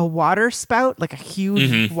a water spout, like a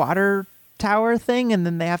huge water tower thing, and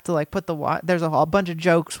then they have to like put the water. There's a bunch of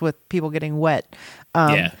jokes with people getting wet.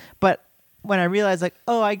 But when I realized like,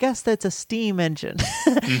 oh, I guess that's a steam engine.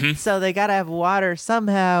 So they got to have water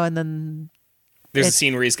somehow. And then there's a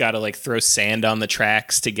scene where he's got to like throw sand on the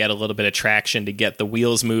tracks to get a little bit of traction to get the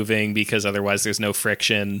wheels moving because otherwise there's no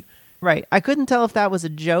friction. Right. I couldn't tell if that was a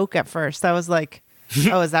joke at first. I was like,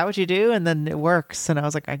 oh, is that what you do? And then it works. And I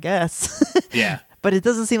was like, I guess. Yeah. But it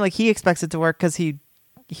doesn't seem like he expects it to work because he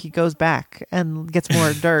goes back and gets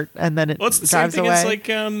more dirt and then it well, it's the drives same thing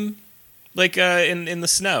away. Like in the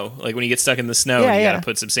snow, like when you get stuck in the snow and you got to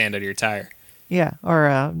put some sand under your tire. Yeah,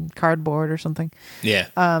 or cardboard or something. Yeah.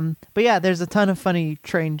 But yeah, there's a ton of funny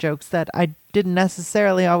train jokes that I didn't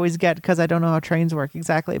necessarily always get because I don't know how trains work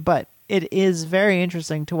exactly. But it is very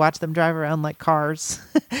interesting to watch them drive around like cars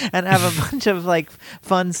and have a bunch of like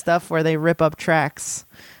fun stuff where they rip up tracks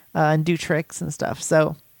and do tricks and stuff.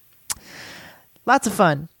 So lots of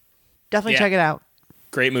fun. Definitely check it out.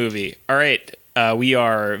 Great movie. All right. We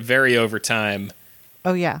are very over time.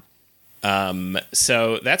 Oh, yeah.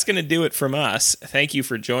 So that's going to do it from us. Thank you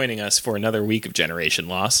for joining us for another week of Generation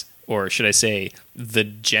Loss. Or should I say, the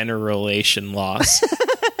Generation Loss.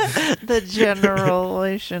 The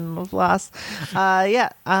Generation of Loss. Yeah,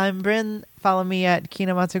 I'm Bryn. Follow me at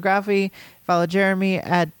Kinamatsugraphy. Follow Jeremy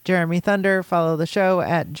at Jeremy Thunder. Follow the show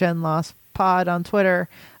at Gen Loss Pod on Twitter.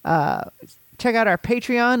 check out our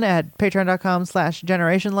Patreon at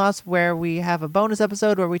patreon.com/Generation Loss, where we have a bonus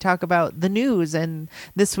episode where we talk about the news. And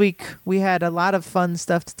this week we had a lot of fun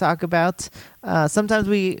stuff to talk about. Sometimes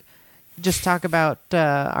we just talk about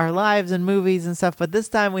our lives and movies and stuff, but this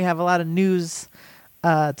time we have a lot of news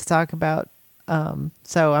to talk about.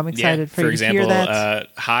 So I'm excited for you to hear that. For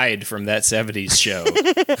example, Hyde from That 70s Show.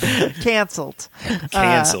 Canceled.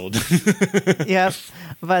 Yep.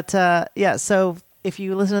 But so if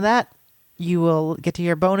you listen to that, you will get to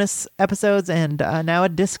hear bonus episodes and now a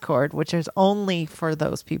Discord, which is only for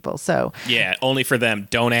those people. So yeah, only for them.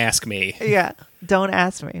 Don't ask me. Yeah, don't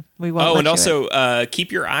ask me. We won't. Oh, let and you also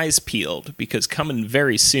keep your eyes peeled, because coming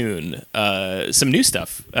very soon, some new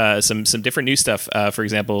stuff, some different new stuff. For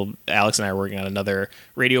example, Alex and I are working on another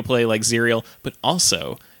radio play like Serial, but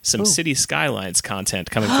also some City Skylines content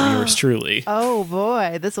coming from yours truly. Oh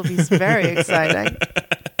boy, this will be very exciting.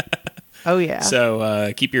 Oh yeah.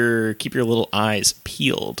 So keep your little eyes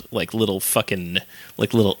peeled, like little fucking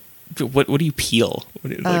what do you peel?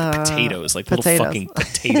 Potatoes, like potatoes. little fucking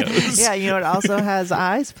potatoes. Yeah, you know it also has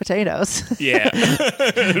eyes? Potatoes. Yeah.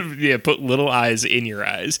 Yeah, put little eyes in your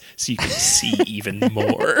eyes so you can see even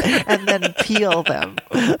more. And then peel them.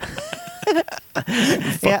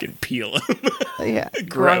 Fucking peel them. Yeah.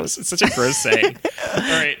 Gross. It's such a gross saying. All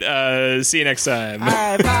right, see you next time. All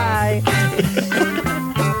right, bye.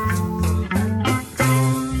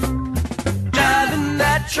 Driving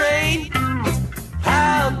that train,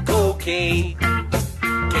 pound cocaine.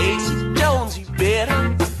 Casey Jones, you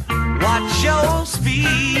better watch your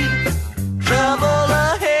speed. Trouble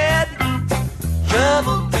ahead,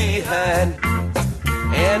 trouble behind.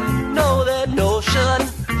 And know that notion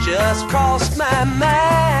just crossed my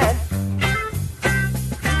mind.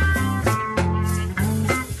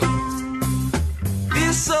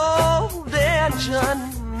 This old engine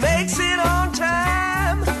makes it on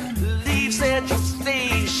time. Leave Central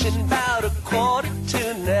Station about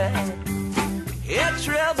 8:45. Hit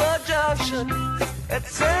Trevor Junction at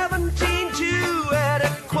 17:2 at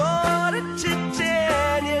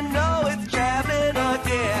 9:45. You know it's traveling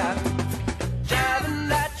again. Driving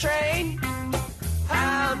that train,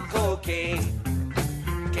 pound cocaine.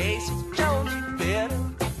 Casey Jones, you better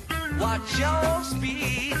watch your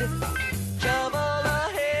speed. Trouble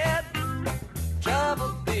ahead,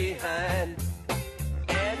 trouble behind.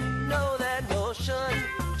 And know that notion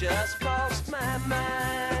just crossed my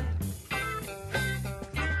mind.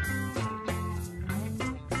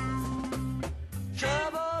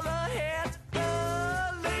 Trouble ahead,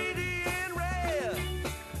 oh, lady in red.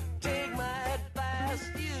 Take my advice,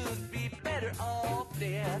 you'd be better off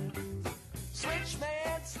dead.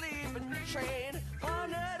 Switchman sleeping train.